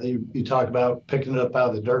love that you talk about picking it up out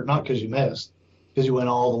of the dirt, not because you missed, because you went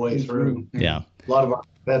all the way through. Yeah. A lot of our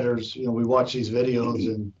competitors, we watch these videos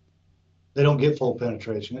and they don't get full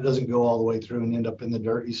penetration. It doesn't go all the way through and end up in the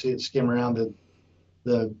dirt. You see it skim around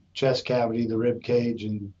the chest cavity, the rib cage,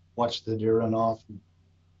 and watch the deer run off.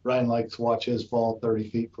 Ryan likes to watch his fall 30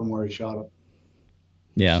 feet from where he shot him.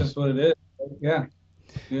 Yeah. That's just what it is. Yeah.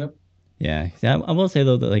 Yep. Yeah. I will say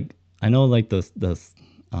though that like I know like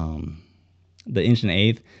the inch and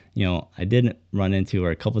eighth, I did run into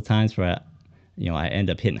her a couple times where I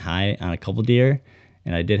end up hitting high on a couple deer,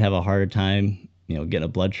 and I did have a harder time, getting a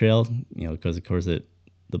blood trail, because of course the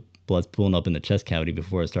blood's pooling up in the chest cavity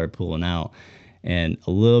before it started pooling out. And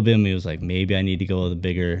a little bit of me was like, maybe I need to go with a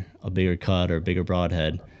bigger cut or a bigger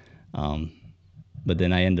broadhead. But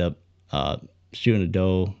then I ended up shooting a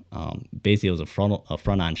doe. Basically, it was a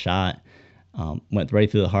front-on shot. Went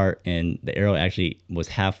right through the heart, and the arrow actually was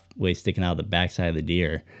halfway sticking out of the backside of the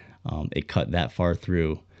deer. It cut that far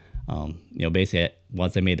through. Basically,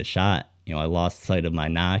 once I made the shot, I lost sight of my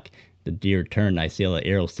nock. The deer turned, and I saw the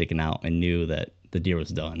arrow sticking out and knew that the deer was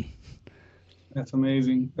done. That's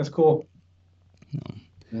amazing. That's cool.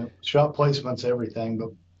 Shot placement's everything, but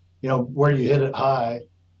where you hit it high,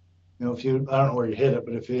 I don't know where you hit it,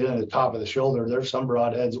 but if you hit it at the top of the shoulder, there's some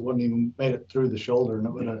broadheads that wouldn't even made it through the shoulder, and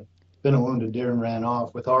it would have been a wounded deer and ran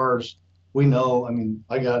off. With ours, we know.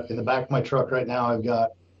 I got in the back of my truck right now, I've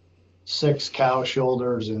got 6 cow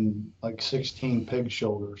shoulders and like 16 pig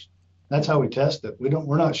shoulders. That's how we test it.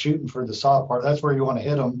 We're not shooting for the soft part. That's where you want to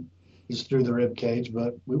hit them, is through the rib cage.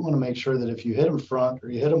 But we want to make sure that if you hit them front or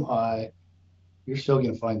you hit them high, you're still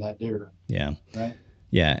going to find that deer. Yeah. Right.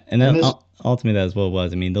 Yeah, and then ultimately that's what it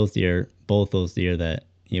was. Those deer, both those deer that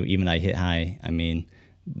even I hit high,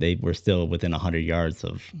 they were still within 100 yards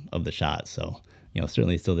of the shot. So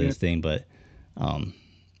certainly still did his thing. But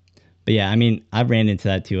yeah, I've ran into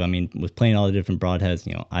that too. With playing all the different broadheads,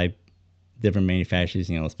 different manufacturers,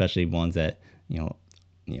 especially ones that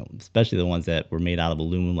especially the ones that were made out of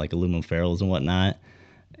aluminum, like aluminum ferrules and whatnot.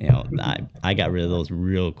 I got rid of those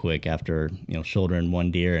real quick after shouldering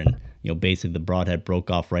one deer, and basically the broadhead broke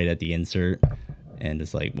off right at the insert, and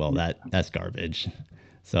it's like, well, that's garbage.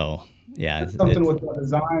 So yeah, Something with the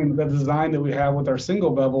design that we have with our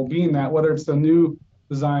single bevel being that whether it's the new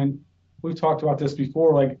design, we've talked about this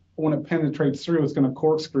before, like when it penetrates through, it's going to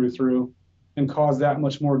corkscrew through and cause that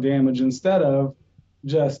much more damage instead of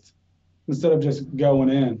just going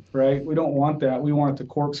in, right? We don't want that. We want it to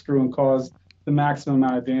corkscrew and cause the maximum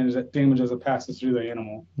amount of damage as it passes through the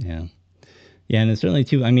animal. Yeah. Yeah, and it's certainly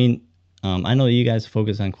too, I mean, I know you guys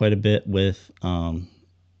focus on quite a bit with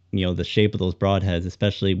the shape of those broadheads,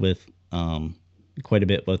 especially with quite a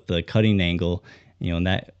bit with the cutting angle, and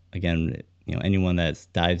that again, anyone that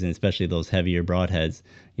dives in, especially those heavier broadheads,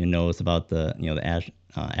 knows about the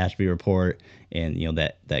Ashby report and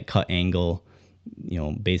that cut angle,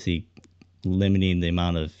 basically limiting the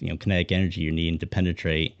amount of kinetic energy you're needing to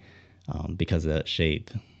penetrate because of that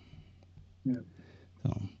shape. Yeah.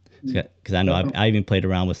 So. Because I know I even played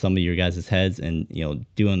around with some of your guys' heads and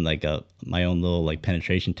doing like my own little like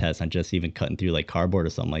penetration test on just even cutting through like cardboard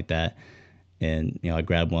or something like that, and I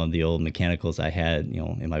grabbed one of the old mechanicals I had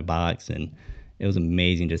in my box, and it was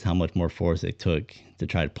amazing just how much more force it took to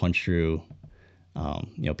try to punch through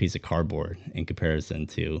a piece of cardboard in comparison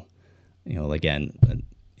to again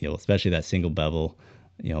especially that single bevel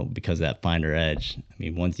because of that finer edge. I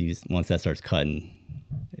mean once that starts cutting,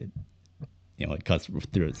 it cuts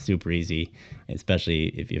through it super easy, especially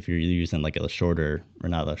if you're using like a shorter, or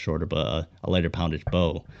not a shorter, but a lighter poundage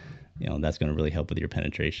bow. That's going to really help with your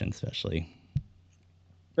penetration, especially.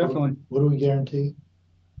 Definitely. What do we guarantee?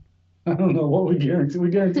 I don't know what we guarantee.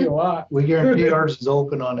 We guarantee a lot. We guarantee ours is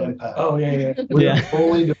open on impact. Oh, yeah. We're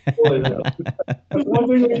fully deployed. That's one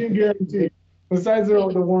thing we can guarantee. Besides the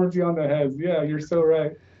warranty on the heads. Yeah, you're so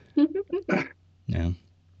right. Yeah.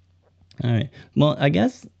 All right. Well, I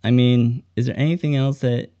guess, I mean, is there anything else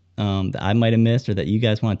that I might have missed or that you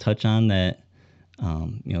guys want to touch on that,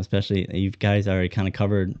 especially you guys already kind of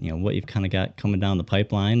covered, what you've kind of got coming down the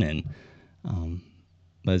pipeline, and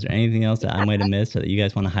but is there anything else that I might have missed or that you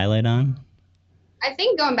guys want to highlight on? I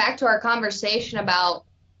think going back to our conversation about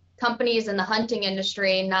companies in the hunting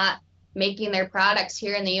industry not making their products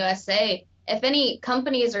here in the USA, if any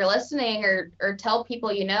companies are listening or tell people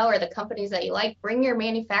or the companies that you like, bring your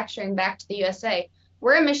manufacturing back to the USA.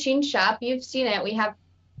 We're a machine shop. You've seen it. We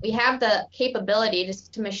have the capability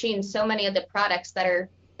to machine so many of the products that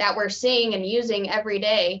we're seeing and using every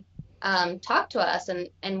day. Talk to us and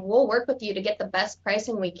we'll work with you to get the best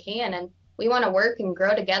pricing we can. And we want to work and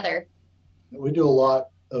grow together. We do a lot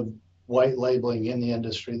of white labeling in the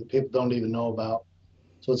industry that people don't even know about.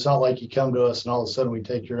 So it's not like you come to us and all of a sudden we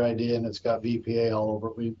take your idea and it's got VPA all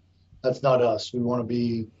over it. That's not us. We want to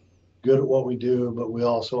be good at what we do, but we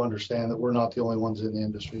also understand that we're not the only ones in the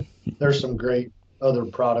industry. There's some great other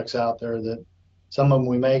products out there that some of them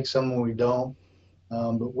we make, some of them we don't.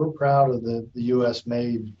 But we're proud of the U.S.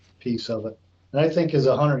 made piece of it. And I think as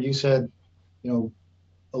a hunter, you said,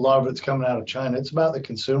 a lot of it's coming out of China. It's about the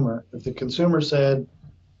consumer. If the consumer said,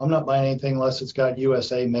 I'm not buying anything unless it's got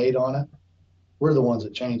USA made on it, we're the ones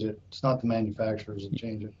that change it. It's not the manufacturers that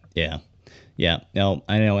change it. Yeah. Yeah. No,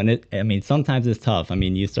 I know. And sometimes it's tough. I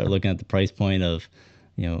mean, you start looking at the price point of,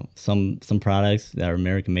 some products that are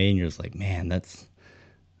American made and you're just like, man, that's,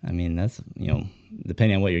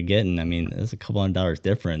 depending on what you're getting, that's a couple $100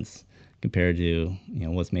 difference compared to,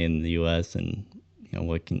 what's made in the US and,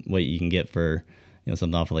 what you can get for,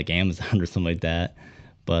 something off of like Amazon or something like that.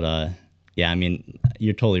 But, yeah,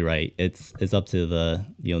 you're totally right. It's up to the,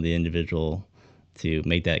 the individual to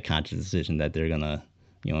make that conscious decision that they're gonna,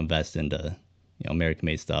 invest into,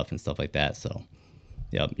 American-made stuff and stuff like that. So,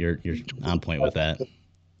 yeah, you're on point with that.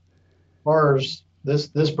 Ours, this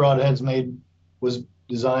broadhead's was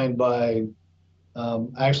designed by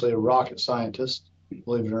actually a rocket scientist,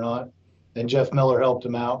 believe it or not, and Jeff Miller helped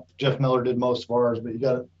him out. Jeff Miller did most of ours, but you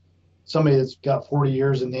got somebody that's got 40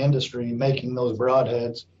 years in the industry making those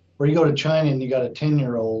broadheads. Where you go to China and you got a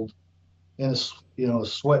 10-year-old in a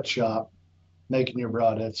sweatshop making your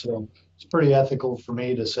broadhead. So it's pretty ethical for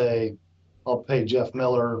me to say I'll pay Jeff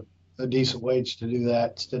Miller a decent wage to do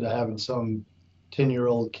that instead of having some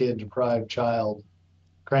 10-year-old kid, deprived child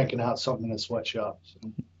cranking out something in a sweatshop. So.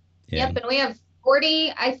 Yeah. Yep, and we have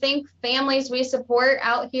 40, I think, families we support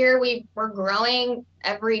out here. We're growing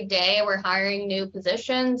every day. We're hiring new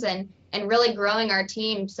positions and really growing our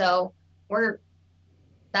team. So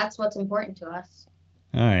that's what's important to us.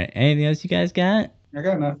 All right. Anything else you guys got? I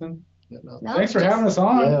got nothing. No, Thanks for having us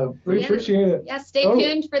on. Yeah. We appreciate it. Yeah, stay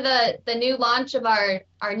tuned for the new launch of our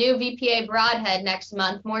new VPA Broadhead next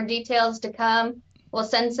month. More details to come. We'll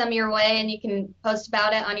send some your way and you can post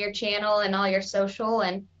about it on your channel and all your social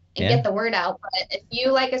and get the word out. But if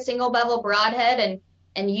you like a single bevel broadhead and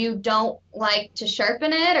and you don't like to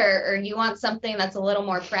sharpen it, or you want something that's a little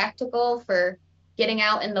more practical for getting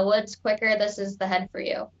out in the woods quicker, this is the head for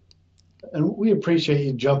you. And we appreciate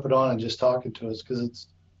you jumping on and just talking to us, because it's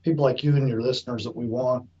people like you and your listeners that we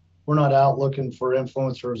want. We're not out looking for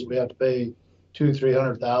influencers that we have to pay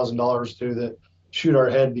 $200,000-$300,000 to that shoot our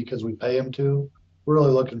head because we pay them to. We're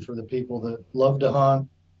really looking for the people that love to hunt,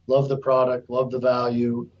 love the product, love the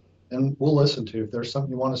value, and we'll listen to. If there's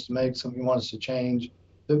something you want us to make, something you want us to change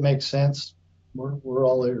that makes sense, we're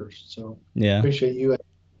all ears. So Yeah. appreciate you.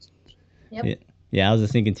 Yep. Yeah, I was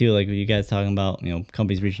just thinking too, like you guys talking about,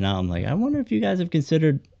 companies reaching out. I'm like, I wonder if you guys have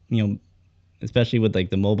considered, especially with like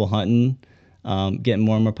the mobile hunting getting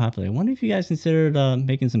more and more popular. I wonder if you guys considered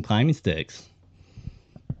making some climbing sticks.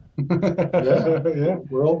 Yeah,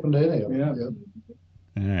 We're open to any of it. Yeah. Yep.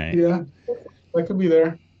 All right. yeah, that could be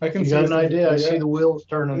there. I can You see got us an idea? I yeah. see the wheels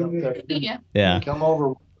turning up there. Yeah. Yeah. Come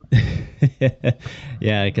over.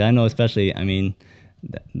 Yeah, because I know, especially, I mean,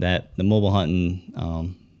 that the mobile hunting,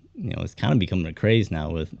 it's kind of becoming a craze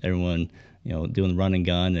now with everyone, doing the run and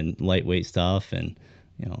gun and lightweight stuff and,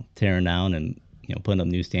 tearing down and, putting up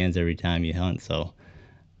new stands every time you hunt. So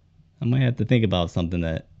I might have to think about something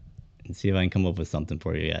and see if I can come up with something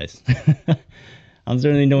for you guys. I'm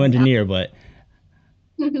certainly no engineer, but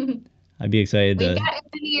I'd be excited We've to. got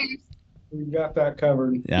engineers. We've got that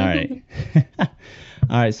covered. All right.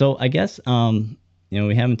 All right. So I guess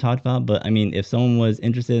we haven't talked about, but I mean, if someone was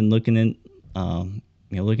interested in looking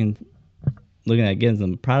at getting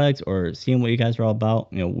some products or seeing what you guys are all about,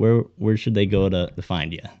 where should they go to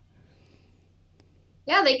find you?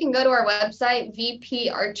 Yeah, they can go to our website,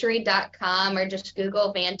 vparchery.com, or just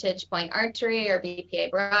Google Vantage Point Archery or VPA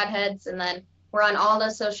Broadheads, and then we're on all the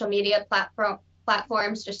social media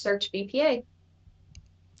platforms. Just search VPA.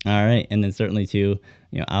 All right, and then certainly too,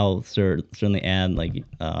 I'll certainly add like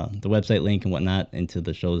the website link and whatnot into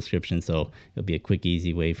the show description, so it'll be a quick,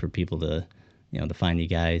 easy way for people to, to find you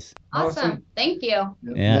guys. Awesome. Thank you.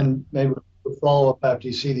 Yeah. And maybe we'll follow up after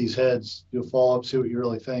you see these heads. You'll follow up, see what you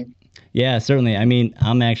really think. Yeah, certainly. I mean,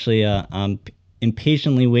 I'm actually I'm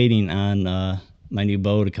impatiently waiting on my new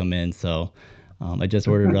bow to come in. So I just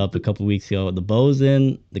ordered it up a couple weeks ago. The bow's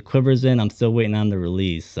in, the quiver's in. I'm still waiting on the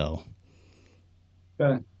release. So.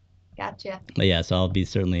 Okay. Gotcha. But yeah, so I'll be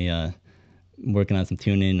certainly working on some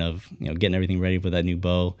tuning of getting everything ready for that new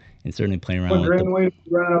bow, and certainly playing around What with grain weight are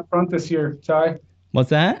you running up front this year, Ty? What's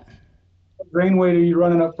that? What grain weight are you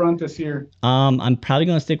running up front this year? I'm probably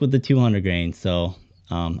gonna stick with the 200 grain. So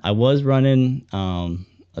I was running a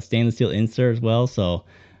stainless steel insert as well. So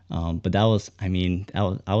but I was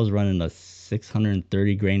running a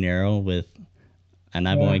 630 grain arrow and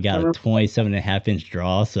I've only got a 27.5-inch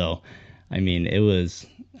draw. So it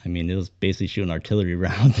was basically shooting artillery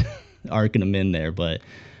rounds, arcing them in there. But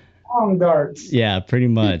Long darts. yeah, pretty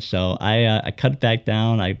much. So I cut it back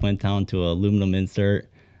down. I went down to a aluminum insert.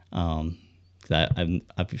 I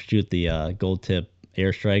shoot the gold tip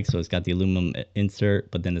airstrike, so it's got the aluminum insert,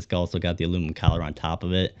 but then it's also got the aluminum collar on top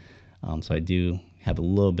of it. So I do have a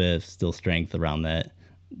little bit of still strength around that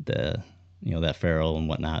ferrule and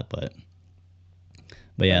whatnot. But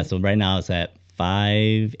yeah, so right now it's at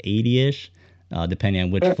 580-ish, depending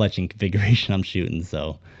on which fletching configuration I'm shooting.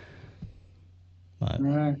 So. All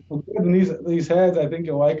right. Well, good. And these heads, I think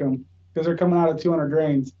you'll like them because they're coming out at 200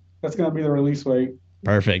 grains. That's going to be the release weight.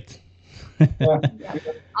 Perfect. Yeah.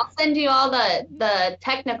 I'll send you all the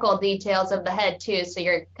technical details of the head too, so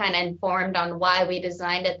you're kind of informed on why we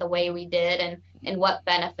designed it the way we did and what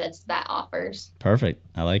benefits that offers. Perfect.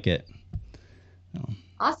 I like it.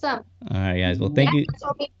 Awesome. All right, guys. Well, thank you.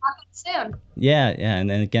 We'll be talking soon. Yeah, and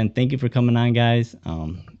then again, thank you for coming on, guys.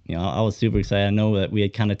 I was super excited. I know that we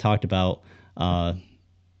had kind of talked about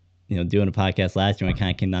doing a podcast last year. I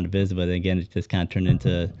kind of came down to visit, but again, it just kind of turned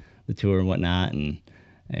into the tour and whatnot, and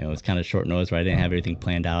it was kind of short notice where I didn't have everything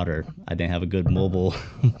planned out, or I didn't have a good mobile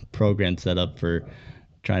program set up for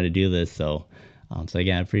trying to do this. So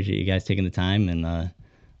again, I appreciate you guys taking the time, and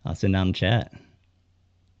I'll sit down and chat.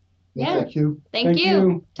 Yeah. Thank you. Thank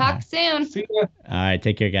you. Talk soon. See ya. All right,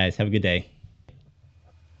 take care, guys. Have a good day.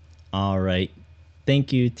 All right.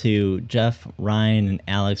 Thank you to Jeff, Ryan, and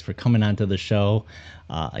Alex for coming onto the show.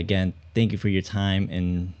 Again, thank you for your time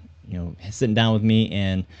and sitting down with me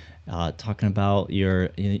and talking about your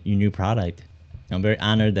new product. I'm very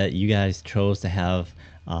honored that you guys chose to have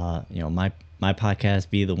my podcast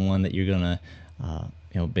be the one that you're gonna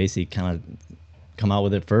basically kind of come out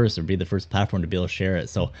with it first, or be the first platform to be able to share it.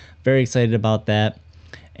 So very excited about that,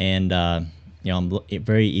 and I'm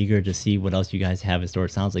very eager to see what else you guys have in store.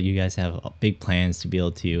 It sounds like you guys have big plans to be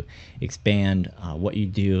able to expand what you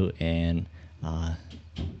do, and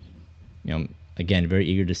again, very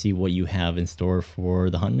eager to see what you have in store for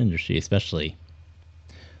the hunting industry, especially.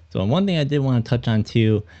 So one thing I did want to touch on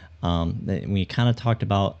too, that we kind of talked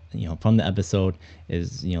about, from the episode,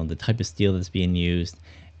 is the type of steel that's being used,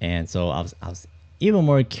 and so I was even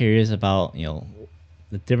more curious about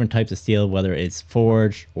the different types of steel, whether it's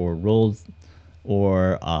forged or rolled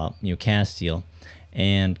or cast steel.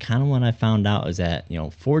 And kind of what I found out is that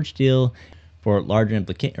forged steel for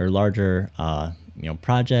larger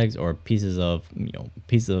projects or pieces of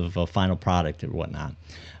a final product or whatnot.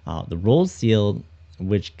 The rolled steel,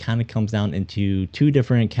 which kind of comes down into two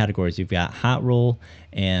different categories. You've got hot roll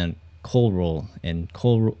and cold roll, and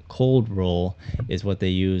cold roll is what they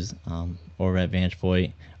use over at Vantage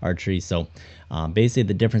Archery. So basically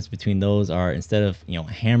the difference between those are, instead of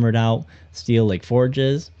hammered out steel like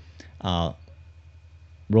forges,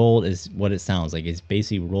 rolled is what it sounds like. It's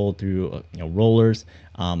basically rolled through rollers,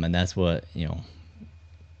 and that's what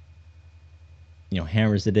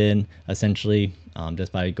hammers it in essentially,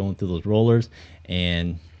 just by going through those rollers.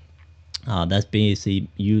 And that's basically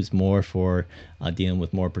used more for dealing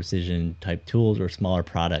with more precision type tools or smaller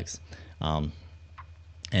products.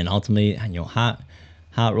 And ultimately, hot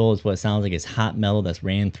roll is what it sounds like. It's hot metal that's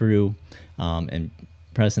ran through and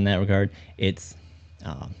pressed in that regard. It's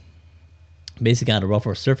basically got a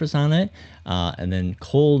rougher surface on it, and then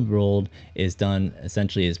cold rolled is done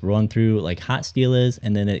essentially is run through like hot steel is,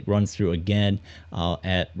 and then it runs through again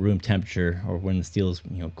at room temperature, or when the steel is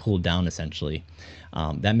cooled down essentially.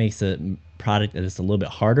 That makes the product that is a little bit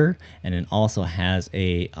harder, and it also has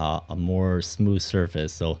a more smooth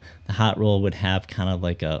surface. So the hot roll would have kind of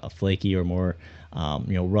like a flaky or more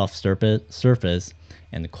rough surface,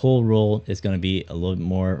 and the cold roll is going to be a little bit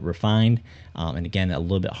more refined, and again a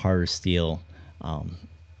little bit harder steel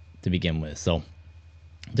to begin with. So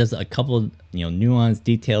just a couple of nuanced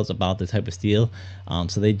details about the type of steel.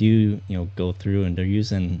 So they do go through, and they're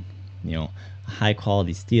using high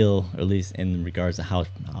quality steel, or at least in regards to how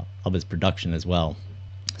of its production as well.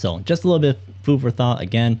 So just a little bit of food for thought.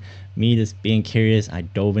 Again, me just being curious, I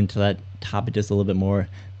dove into that topic just a little bit more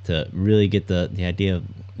to really get the idea of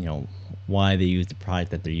why they use the product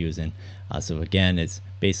that they're using. So again, it's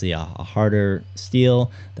basically a harder steel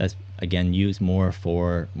that's again used more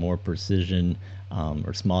for more precision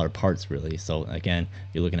or smaller parts really. So again,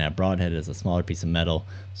 you're looking at Broadhead as a smaller piece of metal,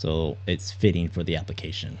 so it's fitting for the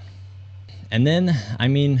application. And then, I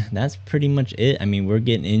mean, that's pretty much it. I mean, we're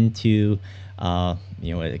getting into,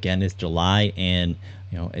 again, it's July, and,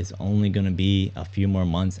 it's only going to be a few more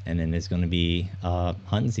months, and then it's going to be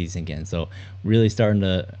hunting season again. So really starting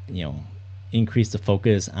to, increase the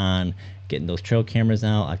focus on getting those trail cameras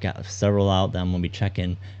out. I've got several out that I'm going to be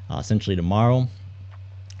checking essentially tomorrow,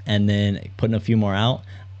 and then putting a few more out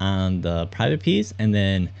on the private piece, and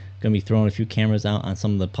then going to be throwing a few cameras out on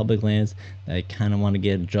some of the public lands that I kind of want to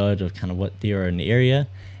get a judge of kind of what deer are in the area,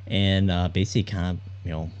 and basically kind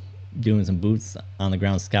of doing some boots on the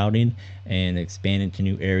ground scouting and expanding to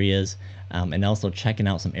new areas, and also checking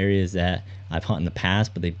out some areas that I've hunted in the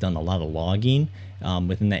past, but they've done a lot of logging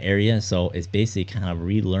within that area. So it's basically kind of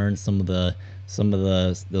relearn some of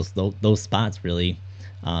those spots really,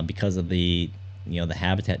 because of the the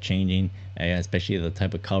habitat changing, especially the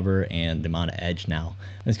type of cover and the amount of edge now.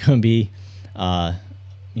 It's going to be a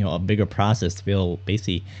bigger process to be able to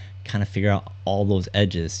basically kind of figure out all those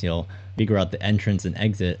edges, figure out the entrance and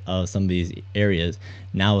exit of some of these areas.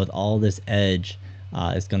 Now with all this edge,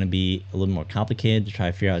 it's going to be a little more complicated to try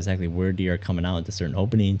to figure out exactly where deer are coming out into certain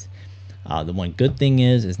openings. The one good thing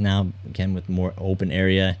is now, again, with more open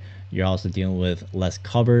area, you're also dealing with less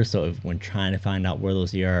cover. So when trying to find out where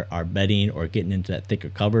those deer are bedding or getting into that thicker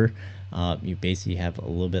cover, you basically have a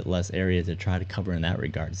little bit less area to try to cover in that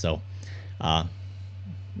regard. So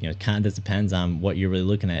it kind of just depends on what you're really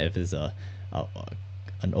looking at. If it's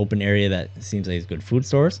an open area that seems like it's a good food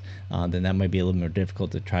source, then that might be a little more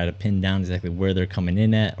difficult to try to pin down exactly where they're coming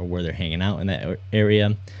in at or where they're hanging out in that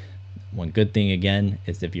area. One good thing again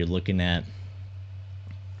is if you're looking at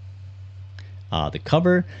the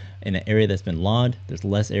cover in an area that's been logged, there's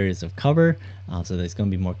less areas of cover, so there's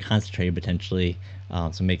going to be more concentrated potentially,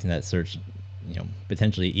 so making that search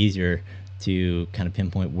potentially easier to kind of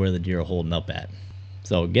pinpoint where the deer are holding up at.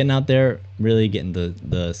 So getting out there, really getting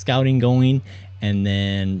the scouting going, and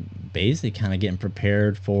then basically kind of getting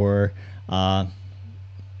prepared for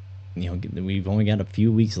we've only got a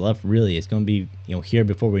few weeks left really. It's going to be here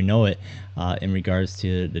before we know it, in regards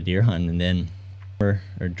to the deer hunt, and then or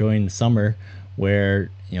during the summer where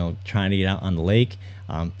trying to get out on the lake.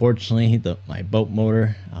 Fortunately, my boat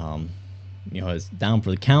motor is down for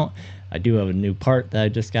the count. I do have a new part that I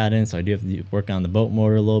just got in, so I do have to work on the boat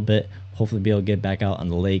motor a little bit. Hopefully be able to get back out on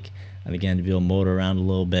the lake and again to be able to motor around a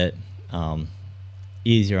little bit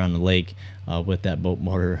easier on the lake with that boat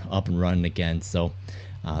motor up and running again. So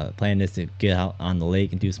plan is to get out on the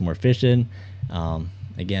lake and do some more fishing.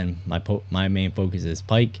 Again, my main focus is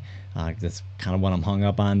pike. That's kind of what I'm hung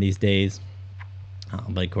up on these days.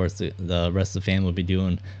 But of course, the rest of the family will be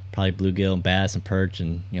doing probably bluegill and bass and perch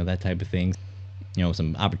and that type of thing.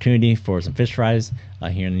 Some opportunity for some fish fries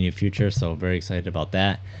here in the near future. So very excited about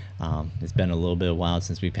that. It's been a little bit of a while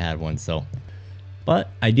since we've had one.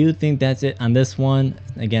 But I do think that's it on this one.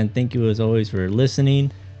 Again, thank you as always for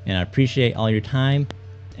listening, and I appreciate all your time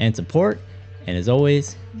and support. And as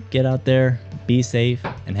always, get out there, be safe,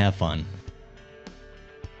 and have fun.